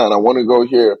to do that. I want to go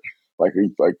here. Like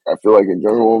I feel like a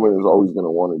younger woman is always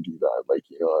gonna want to do that. Like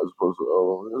as opposed to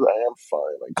I am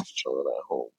fine. Like just chilling at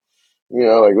home.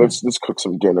 Like let's cook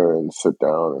some dinner and sit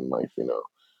down and like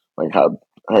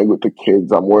hang with the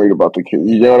kids. I'm worried about the kids.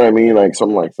 You know what I mean? Like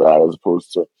something like that, as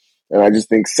opposed to. And I just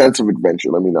think sense of adventure.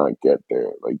 Let me not get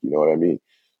there. Like you know what I mean?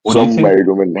 Some married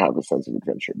women have a sense of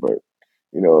adventure, but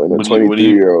in a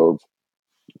 23-year-old.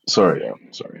 Sorry,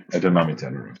 I did not mean to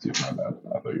interrupt you. My bad.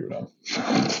 I thought you were done.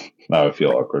 Now I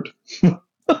feel awkward.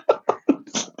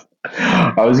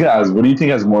 I was gonna ask, what do you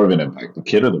think has more of an impact, the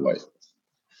kid or the wife?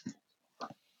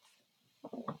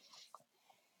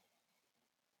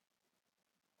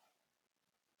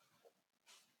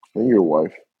 I think your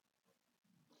wife.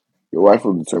 Your wife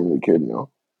will determine the kid, no?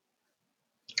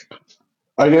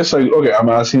 I guess okay, I'm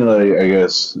asking I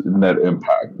guess net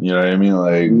impact. You know what I mean?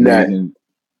 Like net.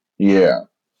 Yeah.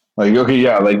 Like okay,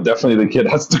 yeah, like definitely the kid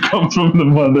has to come from the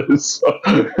mother. So.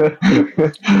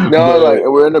 No, like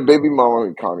we're in a baby mama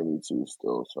economy too,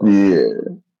 still. So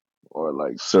yeah. Or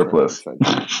like surplus.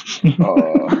 It's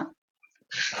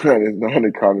not an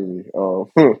economy.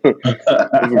 What's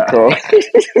it called?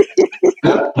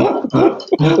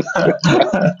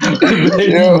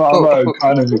 Baby mama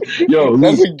economy. Yo,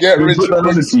 that's a get rich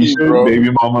quick scheme, bro. Baby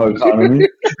mama economy.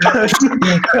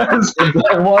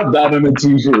 I want that on a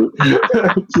t-shirt,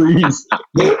 please.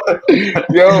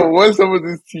 Yo, what's up with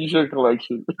this t-shirt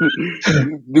collection?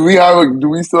 Do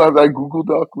we still have that Google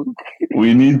Doc?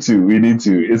 We need to.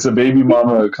 It's a baby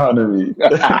mama economy.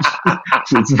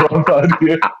 It's rough out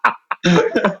here.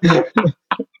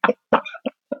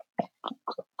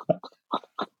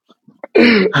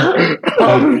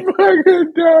 I'm not gonna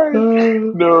die.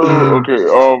 No, okay.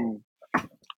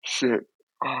 Shit.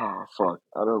 Ah, fuck.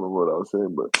 I don't remember what I was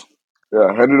saying, but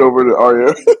yeah, hand it over to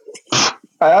Arya.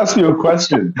 I asked you a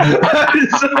question.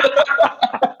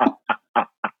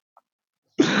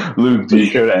 Luke, do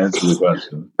you care to answer the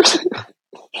question?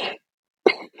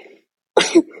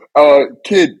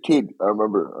 Kid. I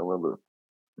remember.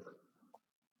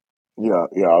 Yeah,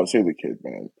 I'll say the kid,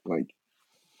 man. Like,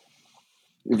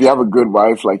 if you have a good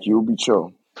wife, like, you'll be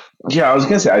chill. Yeah, I was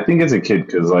gonna say, I think it's a kid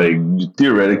because, like,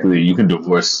 theoretically, you can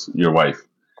divorce your wife.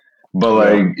 But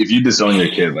Yeah. like, if you disown your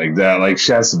kid like that, like,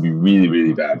 she has to be really,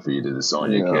 really bad for you to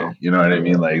disown your Yeah. kid. You know what I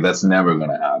mean? Yeah. Like, that's never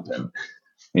gonna happen.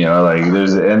 You know, like,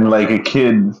 and like a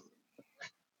kid,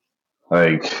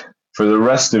 like, for the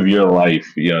rest of your life,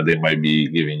 you know, they might be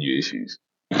giving you issues.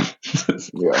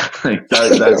 Yeah. Like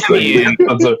that. That's I like mean,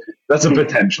 that's a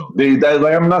potential.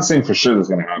 Like, I'm not saying for sure that's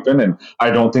going to happen, and I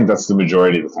don't think that's the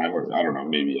majority of the time. Or I don't know,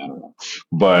 maybe I don't know,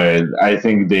 but I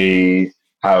think they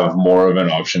have more of an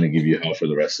option to give you hell for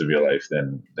the rest of your life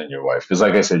than your wife. Because,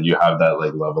 like I said, you have that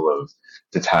like level of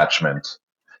detachment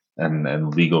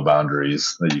and legal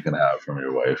boundaries that you can have from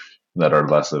your wife that are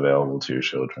less available to your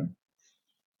children.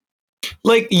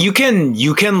 like you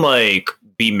can like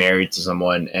be married to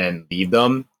someone and leave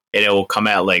them, and it will come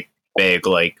at like big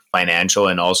like financial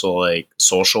and also like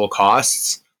social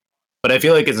costs. But I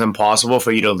feel like it's impossible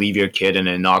for you to leave your kid and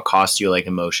it not cost you like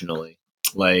emotionally.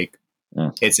 Like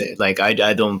Mm. it's like I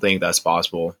don't think that's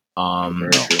possible.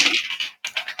 Very true.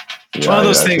 It's one of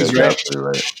those things, you're right?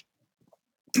 absolutely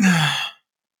right.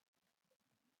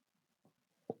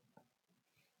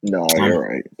 No, you're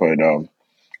right. But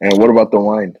and what about the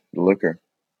wine, the liquor?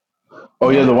 Oh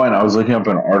yeah, No. the wine. I was looking up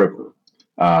an article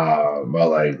about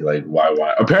like why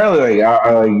wine. Apparently, like,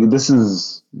 like this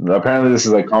is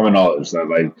like common knowledge that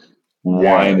like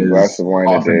Yeah, wine a glass is of wine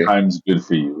a day. oftentimes good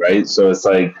for you, right? So it's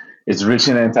like it's rich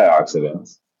in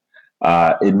antioxidants.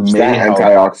 It It's may that help.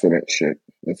 antioxidant shit.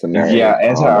 It's a Yeah, narrative. I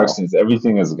don't know. antioxidants.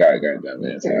 Everything has got goddamn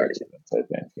antioxidants. I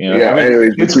think you know. Yeah.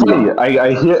 Anyways, It's funny.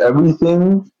 I hear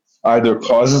everything either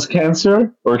causes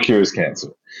cancer or cures cancer.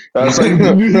 That's like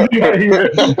the music I hear.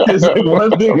 It's like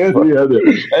one thing or the other,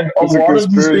 and a it's a lot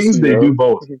of these conspiracy, things they do yo.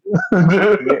 both.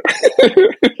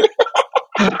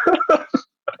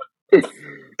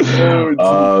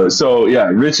 Oh, gee. So yeah,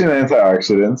 rich in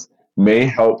antioxidants may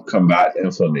help combat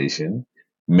inflammation,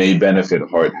 may benefit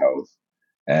heart health,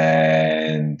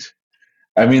 and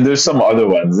I mean, there's some other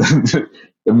ones that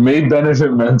may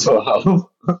benefit mental health.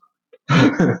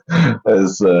 Oh, wow.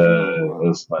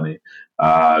 That's funny.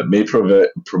 May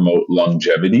promote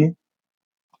longevity.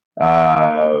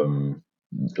 Um,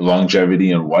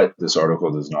 Longevity in what? This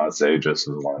article does not say, just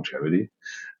as longevity.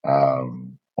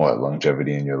 What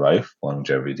longevity in your life?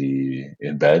 Longevity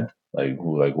in bed? Like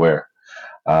who? Like where?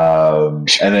 And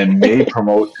it may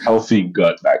promote healthy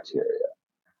gut bacteria.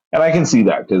 And I can see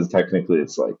that because technically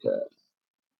it's like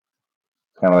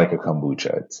kind of like a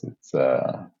kombucha.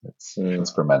 Mm,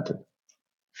 It's fermented.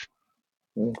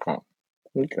 okay.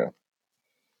 Okay.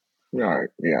 All right.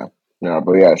 Yeah. Yeah.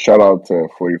 But yeah, shout out to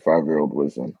 45-year-old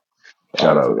wisdom. Shout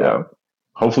Shout out to out, that. yeah.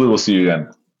 Hopefully we'll see you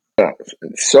again.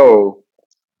 So,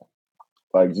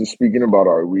 like, just speaking about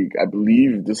our week, I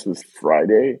believe this was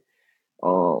Friday.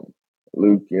 Um,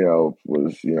 Luke,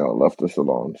 was left us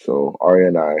alone. So Ari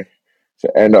and I,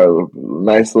 to end our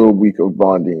nice little week of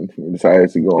bonding, we decided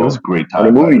to It was go a great on a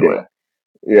time, by movie the way. day.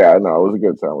 Yeah, no, it was a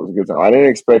good time. It was a good time. I didn't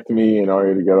expect me and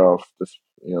Ari to get off this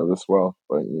well,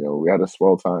 but we had a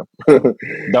swell time.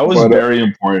 That was But very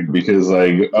important because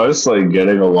like us like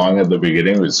getting along at the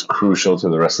beginning was crucial to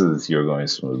the rest of this year going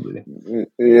smoothly.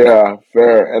 yeah,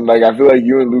 fair. And like I feel like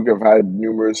you and Luke have had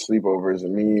numerous sleepovers,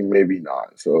 and me maybe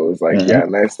not. So it was like, yeah,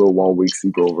 Mm-hmm. nice little 1 week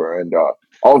sleepover. And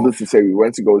all of this to say, we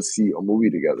went to go see a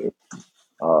movie together.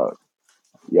 Uh,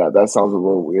 yeah, that sounds a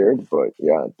little weird, but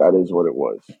yeah, that is what it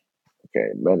was. Okay,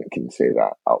 men can say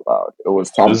that out loud. It was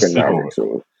It Top was Gun sleepover. Maverick.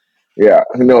 So yeah,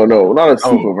 no, not a Oh,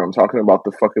 sleepover. I'm talking about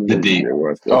the fucking the movie date. they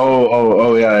were supposed to.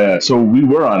 Oh, yeah. So we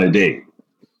were on a date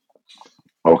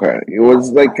Okay, it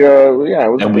was like yeah, it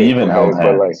was a and we date. even Okay, held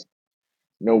but like hands.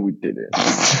 no, we didn't.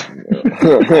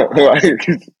 Like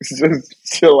just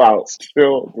chill out,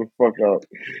 chill the fuck out.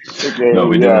 No, Okay,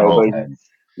 we yeah, didn't hold like hands.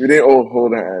 we didn't all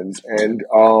hold hands, and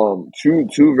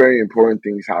two very important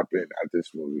things happened at this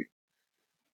movie.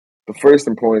 The first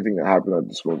important thing that happened at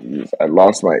this movie is I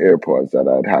lost my AirPods that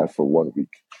I'd had for 1 week.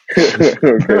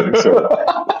 Okay, so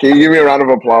can you give me a round of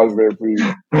applause there, please?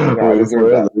 I Wait deserve for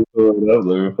it. that. Let me pull it up.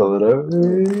 Let me pull it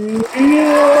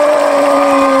up.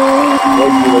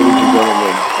 Thank you, ladies and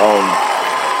gentlemen.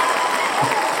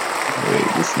 Wait,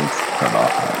 this needs to turn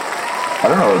off now. I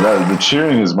don't know. The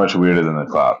cheering is much weirder than the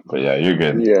clap, but yeah, you're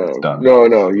good. Yeah, It's done.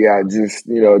 no, yeah, just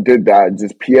did that.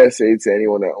 Just PSA to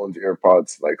anyone that owns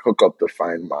AirPods, like hook up the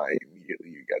Find My immediately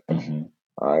you get them. Hmm.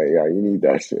 Yeah, you need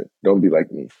that shit. Don't be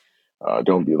like me.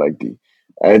 Don't be like D.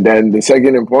 And then the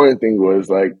second important thing was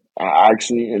like I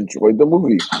actually enjoyed the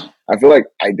movie. I feel like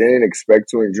I didn't expect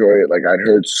to enjoy it. Like I'd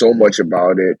heard so much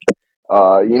about it.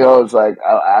 It's like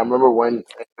I remember when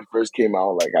it first came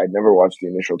out. Like I'd never watched the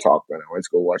initial Top Gun. I went to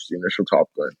go watch the initial Top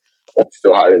Gun.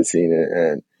 Still hadn't seen it,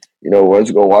 and went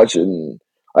to go watch it. And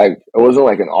like it wasn't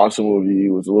like an awesome movie.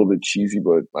 It was a little bit cheesy,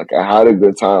 but like I had a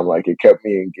good time. Like it kept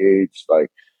me engaged. Like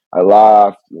I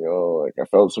laughed, like I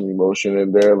felt some emotion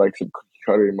in there, like some cookie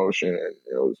cutter emotion, and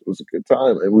it was a good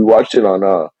time. And we watched it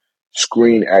on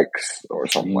Screen X or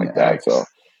something Screen like that. So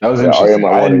X. That was yeah, Arya interesting. might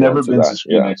I want had to go never into been to that.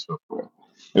 Screen Yeah. X before.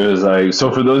 It was like,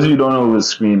 so for those of you who don't know what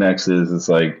Screen X is, it's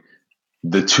like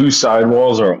the two side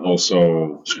walls are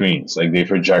also screens. Like they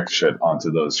project shit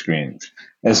onto those screens.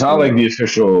 And it's not like the Mm.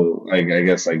 official, like I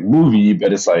guess, like movie,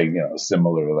 but it's like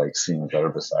similar like scenes that are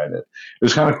beside it. It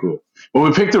was kind of cool. But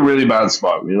we picked a really bad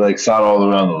spot. We like sat all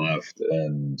around the left,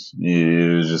 and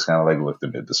it was just kind of like looked a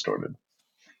bit distorted.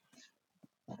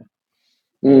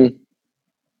 Mm.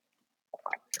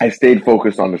 I stayed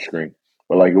focused on the screen,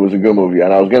 but like it was a good movie.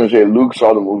 And I was gonna say, Luke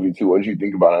saw the movie too. What did you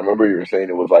think about it? I remember you were saying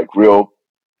it was like real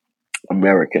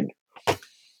American,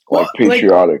 Well, like like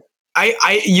patriotic.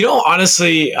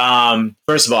 honestly,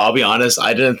 first of all, I'll be honest,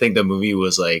 I didn't think the movie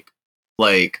was like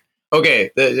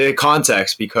okay, the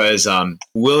context, because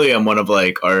William, one of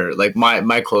like our like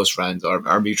my close friends,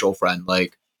 our mutual friend,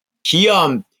 like he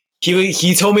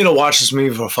he told me to watch this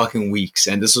movie for fucking weeks,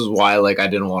 and this is why like I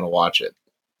didn't want to watch it.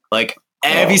 Like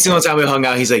every Oh, single time we hung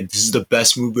out, he's like, "This is the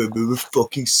best movie I've ever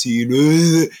fucking seen."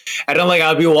 And I'm like,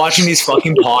 I'll be watching these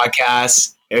fucking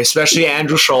podcasts, especially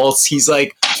Andrew Schultz. He's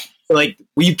like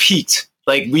we peaked.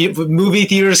 Like movie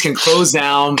theaters can close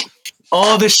down.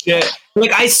 All this shit.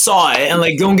 Like I saw it, and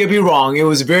like don't get me wrong, it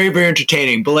was very very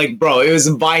entertaining. But like, bro, it was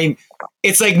buying.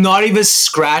 It's like not even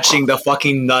scratching the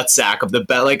fucking nutsack of the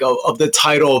of the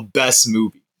title of best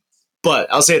movie.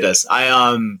 But I'll say this: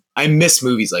 I miss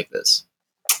movies like this.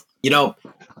 You know,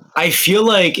 I feel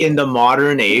like in the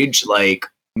modern age, like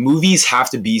movies have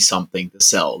to be something to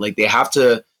sell. Like they have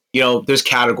to, there's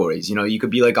categories. You could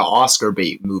be like an Oscar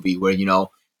bait movie where,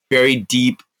 very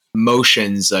deep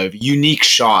motions of unique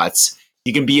shots.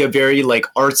 You can be a very like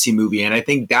artsy movie. And I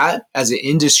think that as an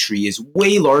industry is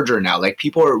way larger now. Like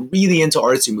people are really into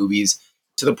artsy movies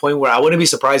to the point where I wouldn't be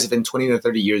surprised if in 20 to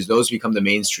 30 years those become the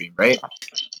mainstream, right?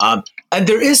 Um, and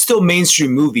there is still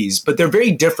mainstream movies, but they're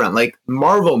very different. Like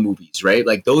Marvel movies, right?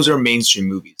 Like those are mainstream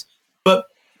movies. But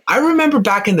I remember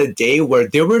back in the day where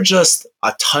there were just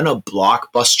a ton of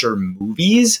blockbuster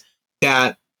movies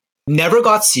that never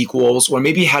got sequels, or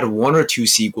maybe had one or two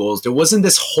sequels. There wasn't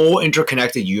this whole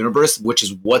interconnected universe, which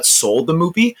is what sold the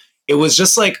movie. It was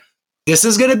just like, this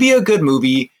is going to be a good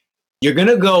movie. You're going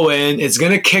to go in, it's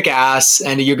going to kick ass,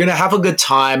 and you're going to have a good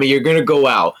time, and you're going to go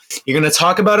out. You're going to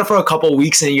talk about it for a couple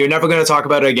weeks, and you're never going to talk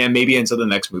about it again, maybe until the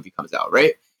next movie comes out,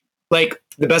 right? Like,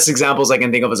 the best examples I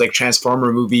can think of is like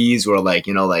Transformer movies, or like,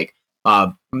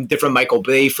 different Michael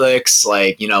Bay flicks,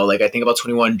 like, like I think about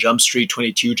 21 Jump Street,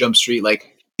 22 Jump Street, like,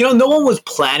 no one was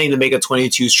planning to make a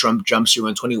 22 Jump Street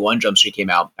when 21 Jump Street came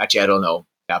out. Actually, I don't know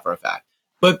that for a fact.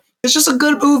 But it's just a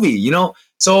good movie,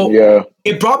 So yeah.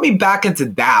 it brought me back into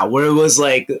that, where it was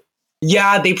like,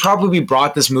 yeah, they probably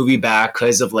brought this movie back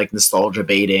because of like nostalgia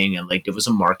baiting, and like there was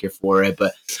a market for it.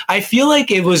 But I feel like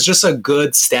it was just a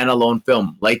good standalone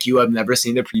film. Like you have never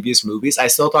seen the previous movies. I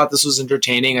still thought this was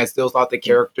entertaining. I still thought the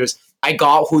characters, I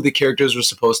got who the characters were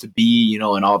supposed to be, and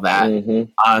all that.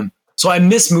 Mm-hmm. So I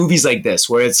miss movies like this,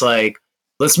 where it's like,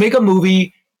 let's make a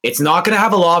movie. It's not going to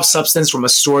have a lot of substance from a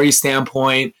story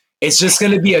standpoint. It's just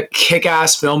going to be a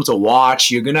kick-ass film to watch.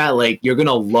 You're going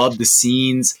to love the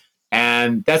scenes,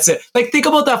 and that's it. Like, think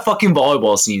about that fucking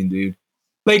volleyball scene, dude.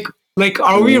 Like,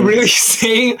 are we really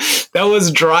saying that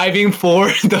was driving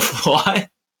forward the plot?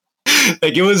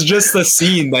 Like, it was just a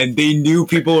scene that they knew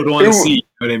people would want to see.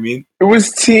 You know what I mean? It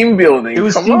was team building. It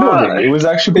was Come team on. building. It was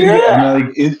actually pretty good. And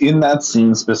like in that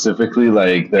scene specifically,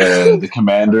 like the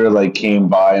commander like came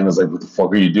by and was like, "What the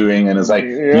fuck are you doing?" And it's like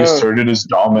he asserted his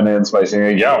dominance by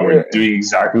saying, "Yeah, we're doing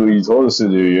exactly what you told us to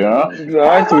do."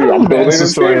 Exactly. I'm building the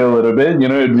story a little bit.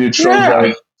 It shows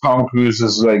that Tom Cruise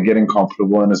is like getting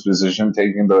comfortable in his position,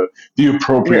 taking the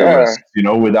appropriate risks,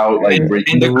 without like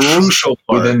breaking the rules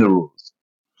within the rules.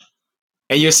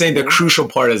 And you're saying the crucial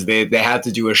part is they had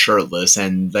to do a shirtless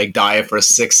and like diet for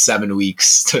 6-7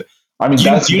 weeks. I mean,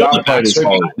 that part is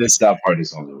Hollywood. That part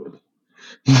is Hollywood.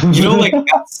 Like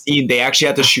that scene, they actually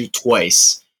had to shoot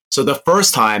twice. So the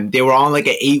first time they were on like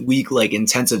an 8-week like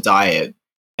intensive diet,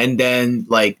 and then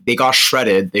like they got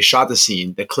shredded. They shot the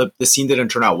scene. The scene didn't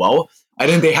turn out well, and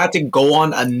then they had to go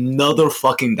on another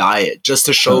fucking diet just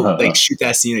to shoot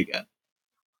that scene again.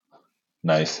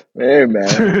 Nice. Hey, man.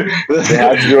 They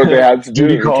had to do what they had to do.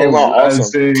 It came out awesome.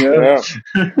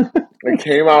 It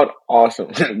came out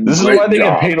awesome. This is why they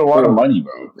get paid a lot of money,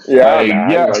 bro.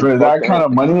 Yeah, for that kind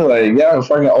of money,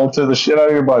 fucking alter the shit out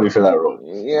of your body for that role.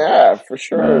 Yeah, for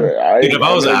sure. If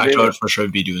I was an actor, I'd for sure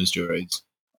be doing steroids.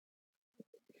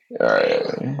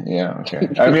 Yeah, okay.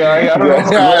 I mean, I don't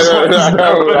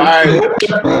know. I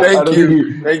Thank don't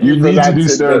you. think Thank you you for need to that do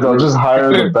tidbit, steroids. I'll Luke. just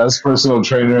hire the best personal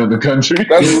trainer in the country.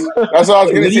 That's what I was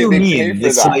What gonna do say. you They pay mean? for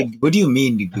It's that. like, what do you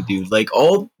mean, dude? Like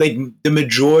the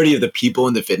majority of the people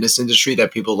in the fitness industry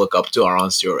that people look up to are on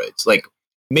steroids. Like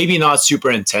maybe not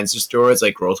super intensive steroids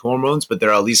like growth hormones, but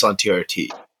they're at least on TRT.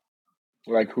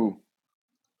 Like who?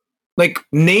 Like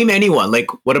name anyone. Like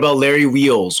what about Larry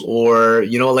Wheels or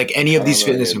like any I of don't these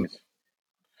know any fitness? of these.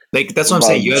 Like that's What what I'm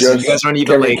saying. about You guys just aren't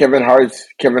even like Kevin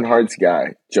Hart's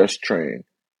guy, Just Train.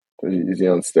 Is he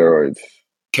on steroids?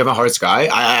 Kevin Hart's guy.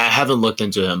 I haven't looked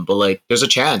into him, but like there's a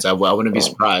chance. I wouldn't be Oh,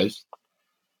 surprised.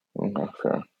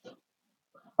 okay.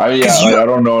 Because Like I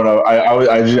don't know.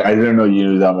 I didn't know you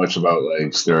knew that much about like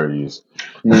steroid use.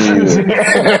 Me neither.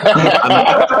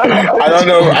 I don't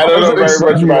know. I I don't know wasn't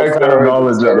very much expecting about that kind of steroids and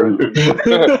knowledge out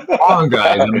stuff. of you. come on,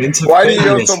 guys. I'm into Why do you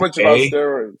know so fitness. much about Okay,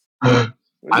 steroids? What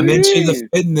do I'm you into the mean?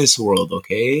 fitness world.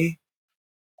 Okay.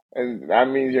 And that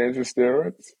means you're into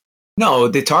steroids? No,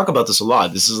 they talk about this a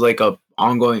lot. This is like a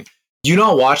ongoing. Do you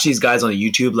not watch these guys on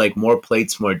YouTube? Like more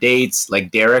plates, more dates.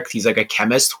 Like Derek, he's like a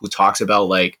chemist who talks about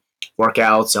like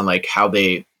workouts and like how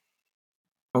they.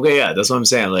 Okay, yeah, that's what I'm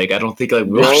saying. Like I don't think like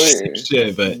we The watch the same only,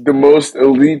 shit, but the most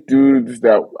elite dudes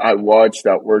that I watch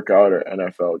that work out are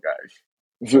NFL guys.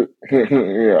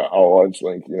 Yeah, I'll watch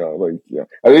yeah.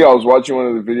 I think I was watching one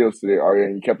of the videos today, Arya,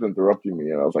 and you kept interrupting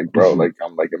me, and I was like, bro, like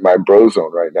I'm like in my bro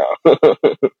zone right now.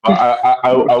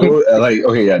 I will like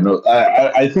okay yeah no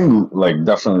I think like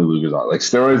definitely Luke is on like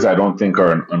steroids. I don't think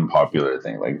are an unpopular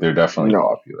thing. Like they're definitely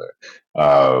No.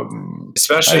 popular.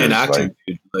 especially I in just acting, like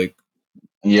dude. Like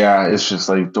yeah. It's just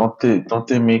like don't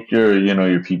they make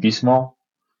your pee pee small?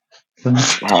 All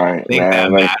right, I think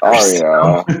that man. Like matters.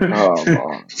 Arya, come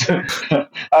on.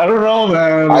 I don't know,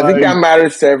 man. I think Like that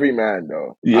matters to every man,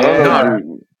 though. I don't know. Not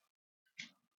yeah,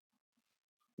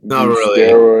 not Do really.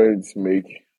 steroids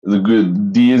make? the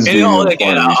good D is And doing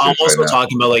again, important I'm research right also now.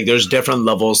 talking about like there's different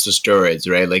levels to steroids,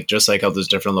 right? Like just like how there's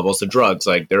different levels to drugs.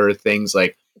 Like there are things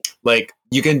like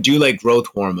you can do like growth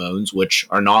hormones, which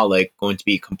are not like going to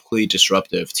be completely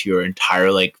disruptive to your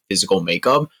entire like physical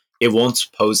makeup. It won't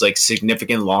pose like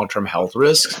significant long term health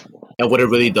risks. And what it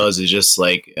really does is just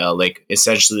like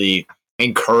essentially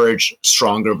encourage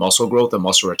stronger muscle growth and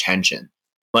muscle retention.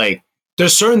 Like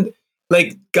there's certain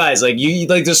like guys like you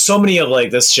like there's so many of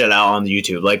like this shit out on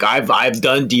YouTube. Like I've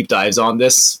done deep dives on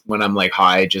this when I'm like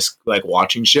high just like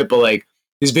watching shit, but like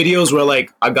these videos where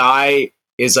like a guy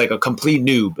is like a complete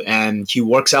noob and he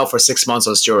works out for 6 months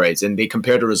on steroids and they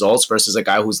compare the results versus a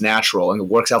guy who's natural and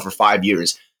works out for 5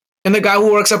 years, and the guy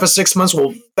who works out for 6 months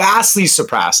will vastly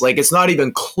surpass, like it's not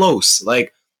even close.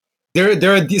 Like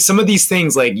there are some of these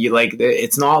things like you like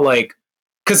it's not like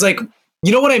because like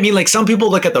you know what I mean. Like some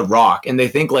people look at The Rock and they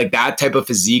think like that type of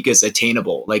physique is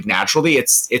attainable. Like naturally,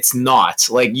 it's not.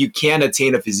 Like you can't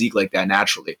attain a physique like that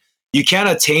naturally. You can't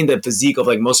attain the physique of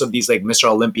like most of these like Mr.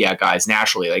 Olympia guys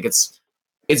naturally. Like it's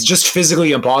just physically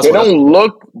They impossible. don't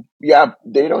look. Yeah,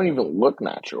 they don't even look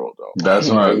natural though. That's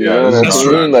Like, not you yeah. know This what is I That's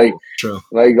not true. mean? natural. True.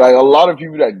 Like a lot of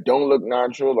people that don't look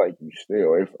natural, like you stay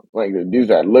away from. Like the dudes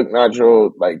that look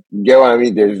natural, like you get what I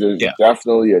mean. There's Yeah.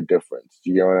 definitely a difference.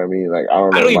 You get what I mean? Like I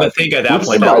don't know. I don't in my even think opinion. at that What's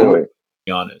point And the that by the to way,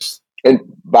 be honest. and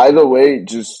by the way,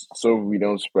 just so we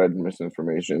don't spread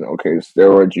misinformation, okay,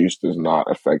 steroid use does not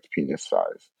affect penis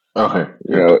size. Okay,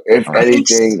 You good. know, if All right.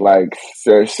 anything, like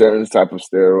certain type of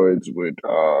steroids would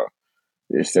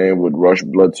they're saying would rush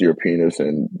blood to your penis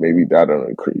and maybe that'll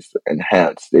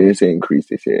enhance. They didn't say increase,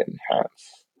 they say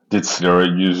enhance. Did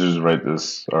steroid users write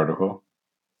this article?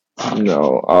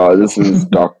 No, this is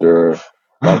Dr.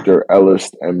 Ellis,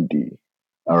 MD.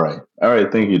 All right.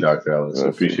 Thank you, Dr. Ellis. I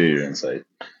Let's see. appreciate your insight.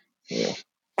 Yeah,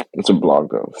 it's a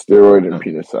blog though. Steroid and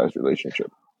penis size relationship.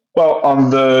 Well, on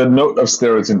the note of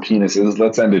steroids and penises,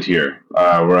 let's end it here.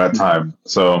 We're at time,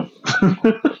 so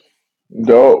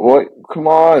Don't what? Come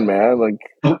on, man! Like,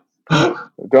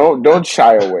 don't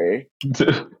shy away.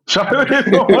 Charlie,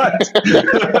 what?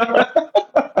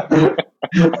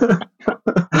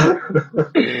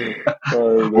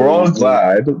 We're all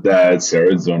glad that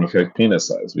steroids don't affect penis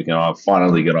size. We can all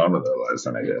finally get on with our lives,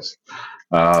 then I guess.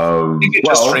 I think it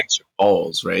just shrinks your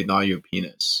balls, right? Not your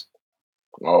penis.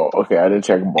 Oh, okay. I didn't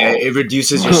check balls. Yeah, it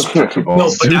reduces your check your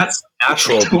balls. No, but that's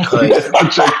natural because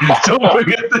don't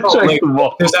forget to check like, the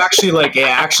balls. there's actually like it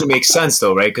actually makes sense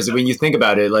though, right? Because when you think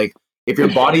about it, like if your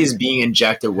body is being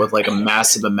injected with like a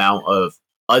massive amount of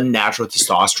unnatural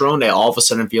testosterone, it all of a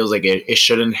sudden feels like it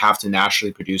shouldn't have to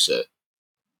naturally produce it.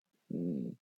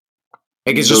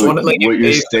 Like it's just So one like what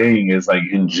you're saying is like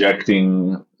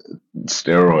injecting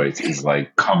steroids is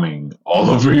like coming all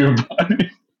over your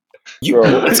body.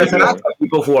 It's a fact that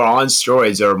people who are on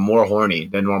steroids are more horny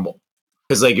than normal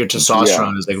because like your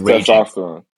testosterone is like raging.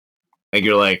 Testosterone. Like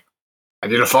you're like, I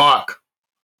did a fuck.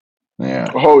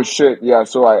 Yeah. Oh shit! Yeah.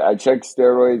 So I checked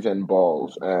steroids and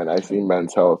balls, and I see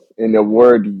Men's Health. In a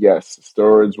word, yes,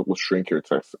 steroids will shrink your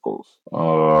testicles.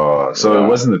 Oh, so it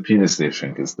wasn't the penis they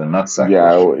shrink; it's the nutsack.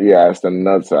 Yeah, it's the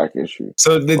nutsack issue.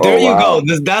 So there you go.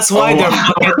 That's why they're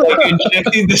fucking like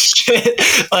injecting the shit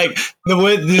like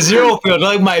with the zero field,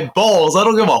 like my balls. I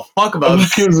don't give a fuck about.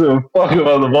 Who gives a fuck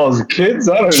about the balls? Kids?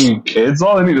 I don't need kids.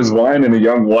 All I need is wine and a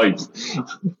young wife.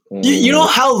 You know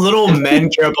how little men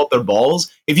care about their balls?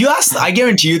 If you ask, I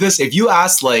guarantee you this, if you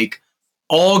ask like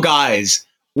all guys,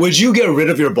 would you get rid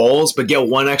of your balls but get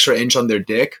 1 extra inch on their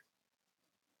dick?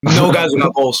 No guys would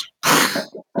have balls.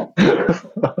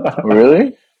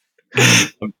 Really?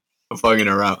 I'm fucking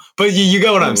around. But you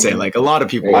get what I'm saying. Like a lot of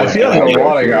people. I feel like a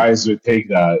lot of guys would take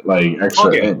that like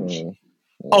extra inch.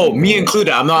 Oh, me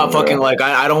included. I'm not fucking like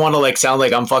I don't want to like sound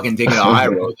like I'm fucking taking a high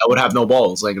road. I would have no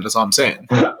balls. Like that's all I'm saying.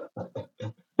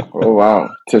 Oh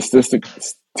wow,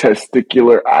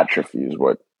 testicular atrophy is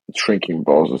what shrinking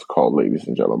balls is called, ladies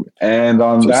and gentlemen. And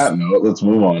on that note, let's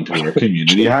move on to our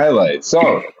community highlights.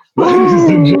 So, ladies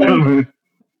and gentlemen,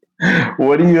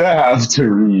 what do you have to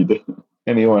read?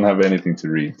 Anyone have anything to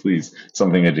read? Please,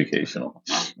 something educational.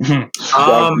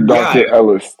 Dr.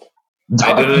 Ellis.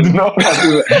 I didn't know.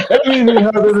 Anything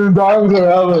other than Dr.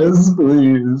 Ellis,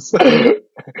 please.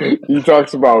 He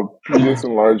talks about penis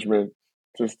enlargement,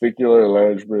 testicular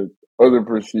enlargement, other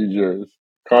procedures,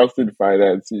 cost and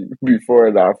financing, before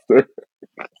and after.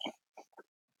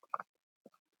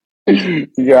 You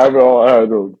can have it all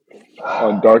handled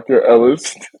on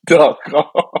drellis.com.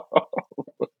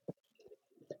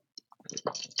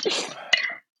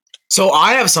 So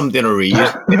I have something to read.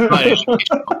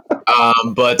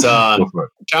 But shout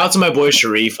out to my boy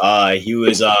Sharif. He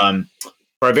was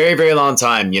for a very, very long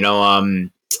time, he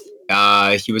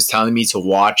was telling me to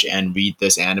watch and read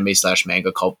this anime /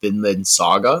 manga called Vinland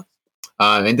Saga.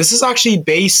 And this is actually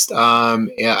based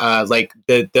like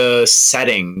the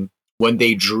setting when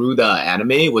they drew the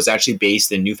anime was actually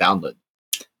based in Newfoundland.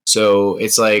 So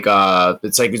it's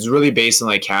really based in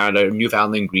like Canada,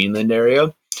 Newfoundland, Greenland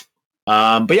area.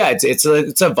 But yeah, it's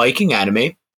a Viking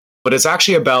anime, but it's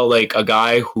actually about like a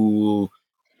guy who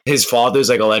his father's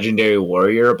like a legendary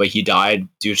warrior, but he died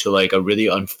due to like a really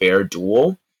unfair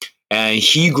duel. And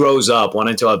he grows up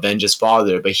wanting to avenge his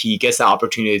father, but he gets the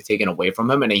opportunity taken away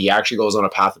from him, and he actually goes on a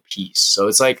path of peace. So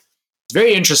it's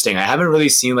very interesting. I haven't really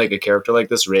seen like a character like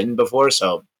this written before,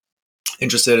 so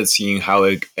interested in seeing how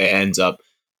it ends up.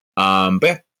 But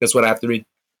yeah, that's what I have to read.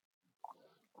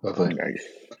 Lovely. Nice.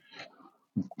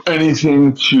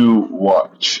 Anything to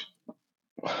watch?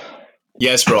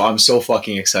 Yes, bro. I'm so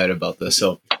fucking excited about this.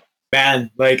 So,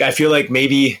 man, like I feel like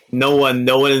maybe no one in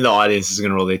the audience is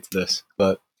gonna relate to this,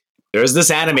 but there's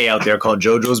this anime out there called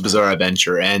JoJo's Bizarre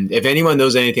Adventure, and if anyone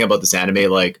knows anything about this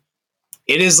anime, like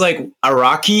it is like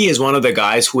Araki is one of the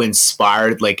guys who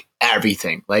inspired like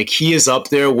everything. Like he is up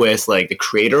there with like the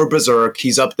creator of Berserk.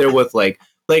 He's up there with like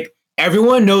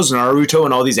everyone knows Naruto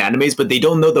and all these animes, but they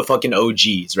don't know the fucking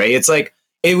OGs, right? It's like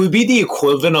it would be the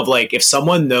equivalent of like if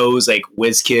someone knows like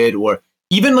WizKid or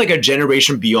even like a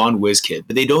generation beyond WizKid,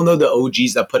 but they don't know the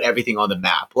OGs that put everything on the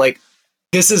map. Like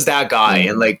this is that guy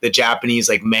in like the Japanese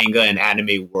like manga and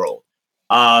anime world.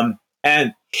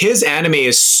 And his anime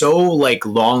is so like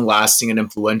long lasting and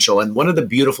influential. And one of the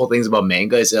beautiful things about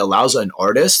manga is it allows an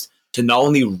artist to not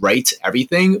only write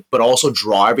everything, but also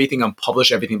draw everything and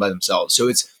publish everything by themselves.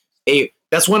 So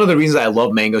that's one of the reasons I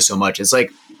love manga so much. It's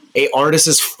like a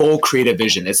artist's full creative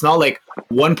vision. It's not like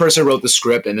one person wrote the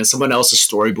script and then someone else is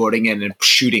storyboarding it and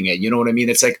shooting it. You know what I mean?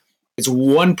 It's like it's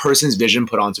one person's vision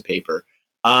put onto paper.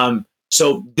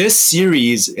 So this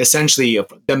series, essentially,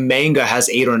 the manga has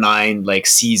 8 or 9 like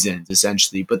seasons,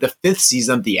 essentially. But the 5th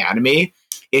season of the anime,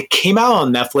 it came out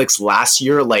on Netflix last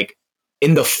year, like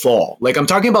in the fall. Like I'm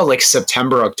talking about like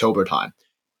September, October time.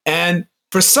 And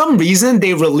for some reason,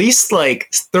 they released like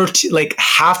 13, like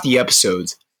half the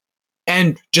episodes,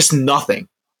 and just nothing.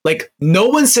 Like no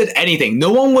one said anything.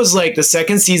 No one was like the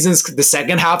second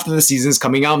half of the season's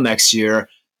coming out next year.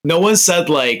 No one said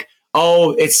like,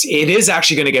 oh, it is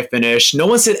actually going to get finished. No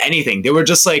one said anything. They were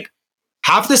just like,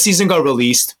 half the season got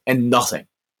released and nothing.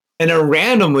 And then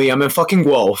randomly, I'm in fucking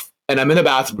Guelph and I'm in the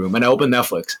bathroom and I open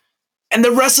Netflix and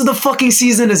the rest of the fucking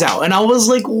season is out. And I was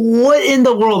like, what in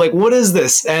the world? Like, what is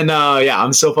this? And yeah,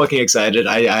 I'm so fucking excited.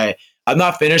 I've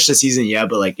not finished the season yet,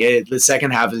 but like the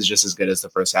second half is just as good as the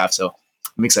first half. So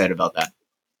I'm excited about that.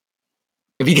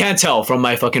 If you can't tell from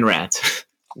my fucking rant.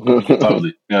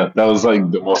 Lovely. Yeah, that was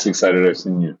like the most excited I've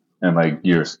seen you in like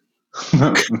years.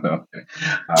 No.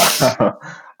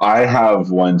 I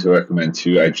have one to recommend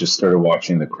too. I just started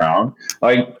watching The Crown.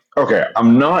 Like, okay,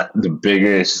 I'm not the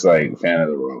biggest like fan of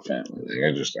the royal family.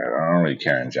 Like, I don't really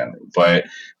care in general. But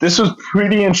this was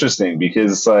pretty interesting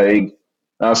because like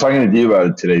I was talking to Dee about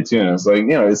it today too, and it's like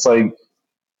it's like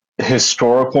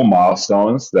historical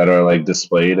milestones that are like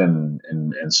displayed and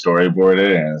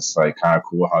storyboarded, and it's like kind of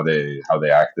cool how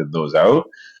they acted those out.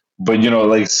 But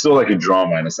like it's still like a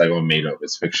drama, and it's like all made up.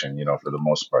 It's fiction, for the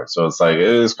most part. So it's like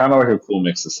it's kind of like a cool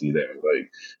mix to see there, like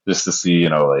just to see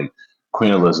like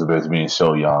Queen Elizabeth being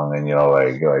so young, and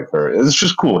like her. It's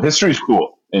just cool. History's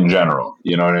cool in general.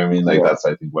 You know what I mean? Like Yeah. that's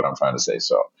I think what I'm trying to say.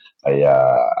 So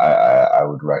I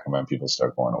would recommend people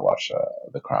start going to watch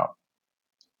The Crown.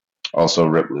 Also,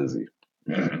 Rip Lizzie.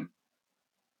 I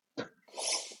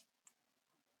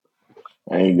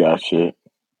ain't got shit.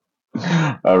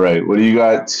 All right, what do you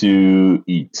got to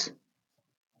eat?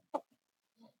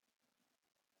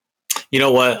 You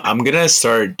know what? I'm gonna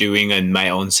start doing my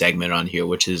own segment on here,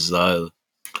 which is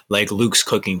like Luke's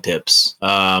cooking tips.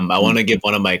 I want to give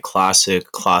one of my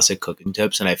classic cooking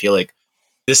tips, and I feel like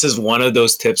this is one of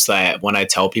those tips that when I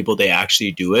tell people, they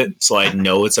actually do it, so I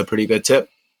know it's a pretty good tip.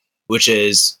 Which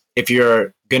is if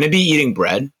you're gonna be eating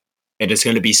bread and it's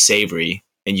gonna be savory,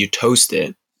 and you toast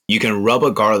it, you can rub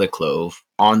a garlic clove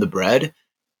on the bread,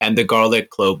 and the garlic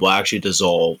clove will actually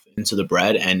dissolve into the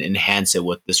bread and enhance it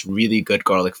with this really good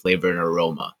garlic flavor and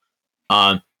aroma.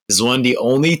 This is one of the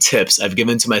only tips I've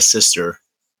given to my sister,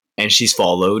 and she's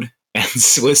followed, and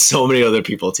with so many other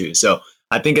people too. So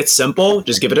I think it's simple.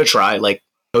 Just give it a try. Like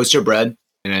toast your bread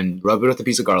and then rub it with a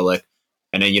piece of garlic.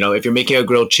 And then if you're making a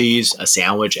grilled cheese, a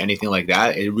sandwich, anything like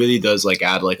that, it really does like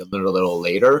add like a little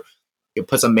later. You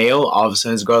put some mayo, all of a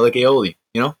sudden it's garlic aioli.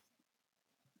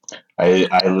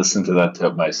 I listened to that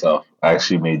tip myself. I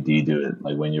actually made D do it,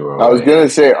 like when you were I was away. gonna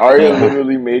say Arya Yeah.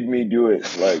 literally made me do it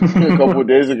like a couple of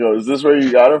days ago. Is this where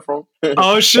you got it from?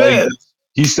 Oh Like shit!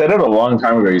 he said it a long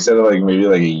time ago. He said it like maybe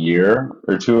like a year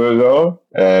or two ago,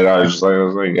 and I was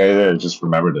like, hey, I just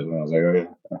remembered it, and I was like, oh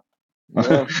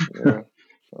Yeah, yeah. yeah.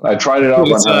 I tried it out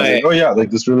one It's time. I was a like, oh yeah, like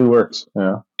this really works.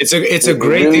 Yeah. it's a It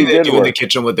great really thing to did do in the work.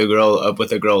 kitchen with the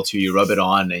girl too. You rub it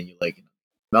on and you like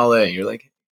smell it, and you're like,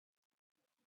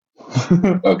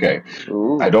 Okay. I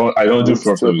Ooh, don't do Luke's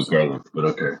foreplay with tips. garlic, but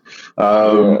okay.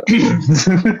 Yeah,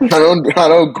 I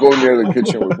don't go near the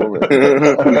kitchen with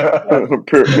women,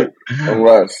 period,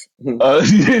 unless.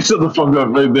 Shut the fuck up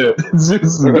right there.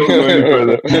 Just don't go any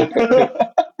further.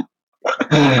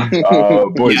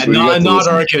 Boys, yeah, what do you got to not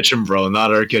listen our to? kitchen, bro,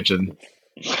 not our kitchen.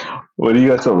 What do you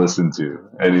got to listen to?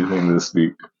 Anything this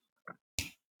week?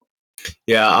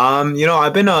 Yeah,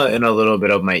 I've been in a little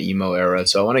bit of my emo era,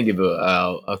 so I want to give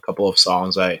a couple of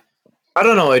songs. I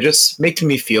don't know, it just makes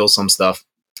me feel some stuff.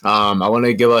 I want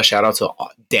to give a shout out to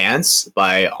 "Dance"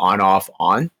 by On Off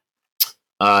On.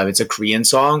 It's a Korean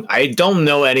song. I don't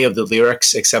know any of the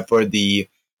lyrics except for the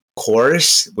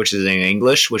chorus, which is in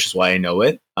English, which is why I know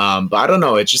it. But I don't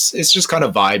know, it's just kind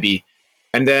of vibey.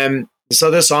 And then this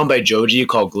other song by Joji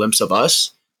called "Glimpse of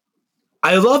Us."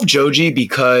 I love Joji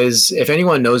because if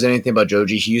anyone knows anything about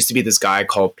Joji, he used to be this guy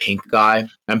called Pink Guy,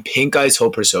 and Pink Guy's whole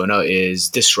persona is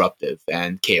disruptive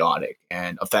and chaotic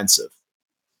and offensive.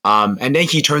 And then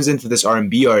he turns into this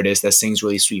R&B artist that sings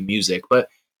really sweet music. But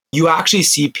you actually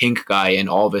see Pink Guy in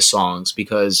all of his songs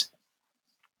because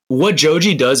what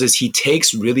Joji does is he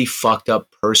takes really fucked up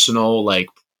personal like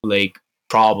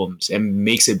problems and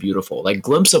makes it beautiful. Like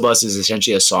Glimpse of Us is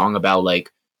essentially a song about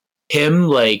like him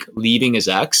like leaving his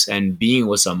ex and being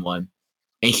with someone,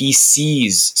 and he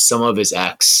sees some of his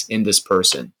ex in this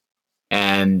person,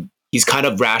 and he's kind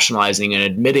of rationalizing and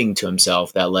admitting to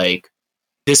himself that like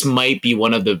this might be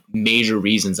one of the major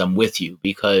reasons I'm with you,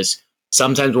 because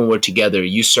sometimes when we're together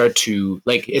you start to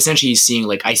like essentially seeing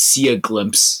like I see a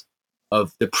glimpse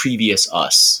of the previous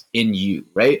us in you,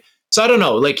 right? So I don't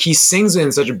know, like he sings it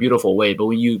in such a beautiful way, but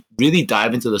when you really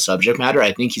dive into the subject matter,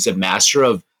 I think he's a master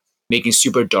of making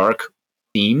super dark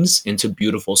themes into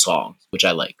beautiful songs, which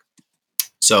I like.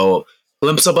 So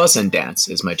Glimpse of Us and Dance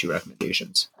is my two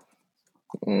recommendations.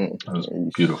 That was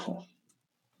Mm. beautiful.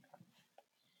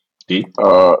 D?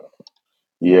 Uh,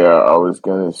 yeah, I was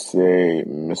gonna say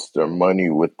Mr. Money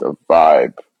with the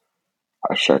Vibe,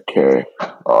 Ashake. Right,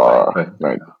 right.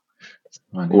 Like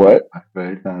Money with what? the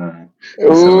vibe right now.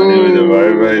 It's the money with the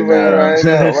vibe Ooh, right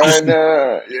right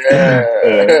now,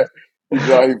 now.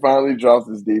 yeah. He finally dropped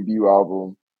his debut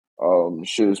album.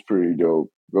 Shit is pretty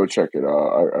dope. Go check it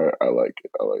out. I like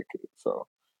it. I like it. So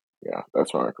yeah,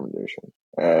 that's my recommendation.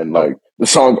 And Oh, like the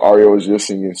song Ario was just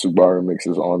singing, Subaru Mix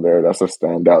is on there. That's a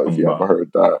standout if you haven't wow.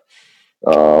 heard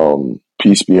that.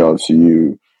 Peace be unto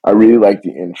you. I really like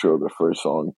the intro, the first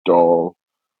song, Doll.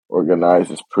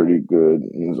 Organized is pretty good.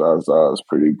 And Zaza is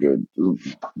pretty good.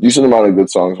 Decent amount of good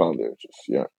songs on there. Just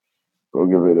yeah, go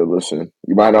give it a listen.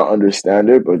 You might not understand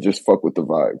it, but just fuck with the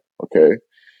vibe. Okay.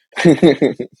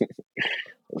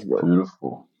 Let's go.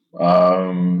 Beautiful.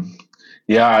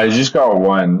 Yeah, I just got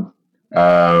one.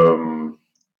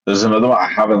 There's another one I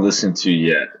haven't listened to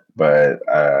yet, but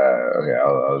okay,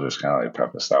 I'll just kind of like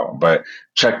preface that one. But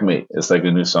Checkmate, it's like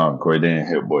a new song, Corday and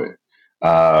Hit Boy.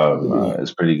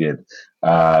 It's pretty good.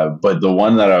 But the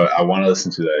one that I want to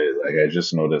listen to that like I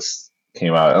just noticed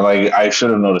came out, and like I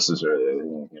should have noticed this earlier. I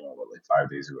think it came out like 5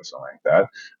 days ago, or something like that.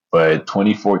 But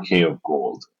 24K of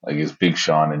Gold, like it's Big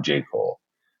Sean and J Cole.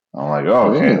 I'm like,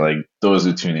 oh, okay, like those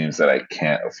are two names that I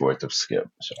can't afford to skip.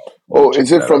 So oh, is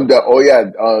it from the? Oh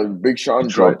yeah, Big Sean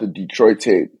Detroit. dropped the Detroit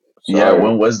tape. Yeah,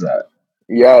 when was that?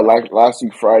 Yeah, like last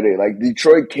week Friday. Like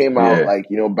Detroit came out like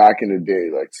back in the day,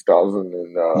 like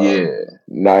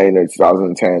 2009 or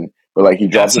 2010. But like he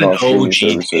dropped it on streaming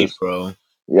services. Tape, bro.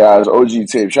 Yeah, it's OG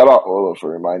tape. Shout out Olo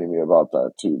for reminding me about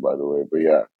that too, by the way. But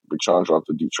yeah, Big Sean dropped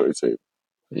the Detroit tape.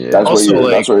 Yeah. That's also,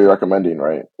 that's what you're recommending,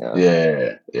 right?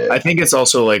 Yeah. I think it's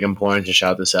also like important to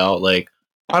shout this out. Like,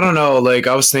 I don't know, like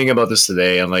I was thinking about this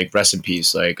today and like rest in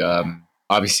peace. Like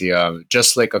obviously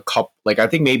just like a couple like I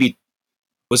think maybe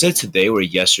was it today or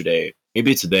yesterday?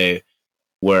 Maybe today,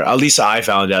 where at least I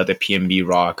found out that PNB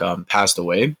Rock passed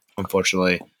away,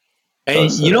 unfortunately.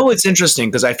 And you know what's interesting?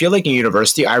 Because I feel like in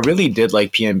university, I really did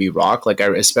like PNB Rock. Like I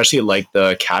especially like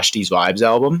the Cash These Vibes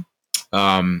album.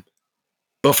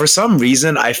 But for some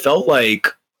reason, I felt like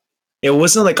it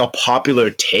wasn't like a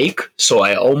popular take, so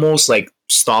I almost like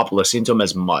stopped listening to them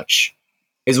as much.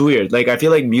 It's weird. Like I feel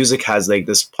like music has like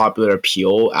this popular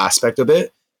appeal aspect of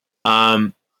it.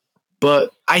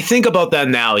 But I think about that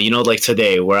now, you know, like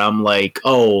today, where I'm like,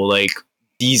 oh, like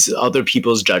these other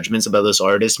people's judgments about this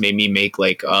artist made me make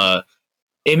like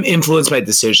influence my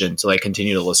decision to like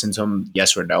continue to listen to him,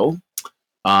 yes or no.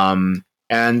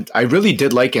 And I really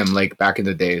did like him like back in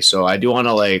the day. So I do want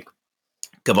to like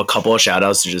give a couple of shout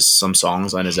outs to just some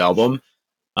songs on his album.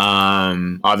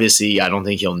 Obviously I don't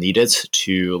think he'll need it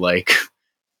to like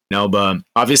no, but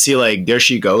obviously like There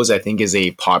She Goes, I think is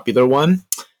a popular one.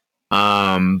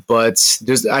 But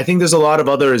I think there's a lot of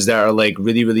others that are like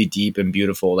really, really deep and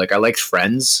beautiful. Like I liked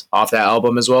Friends off that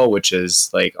album as well, which is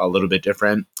like a little bit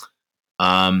different.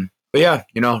 But yeah,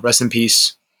 you know, rest in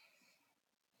peace.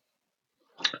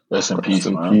 Rest in peace,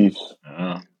 man.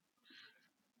 Yeah.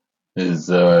 His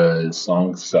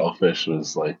song "Selfish"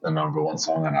 was like the #1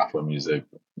 song on Apple Music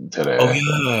today. Oh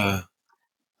yeah.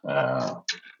 That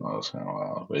was kind of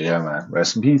wild. But yeah, man,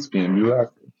 rest in peace, PNB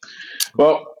Rock.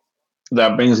 Well,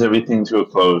 that brings everything to a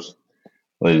close.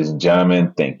 Ladies and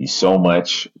gentlemen, thank you so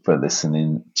much for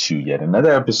listening to yet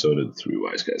another episode of the Three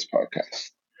Wise Guys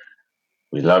podcast.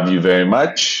 We love you very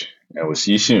much, and we'll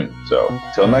see you soon. So,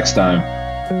 till next time,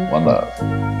 one love.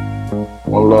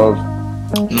 One love.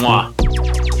 Mwah.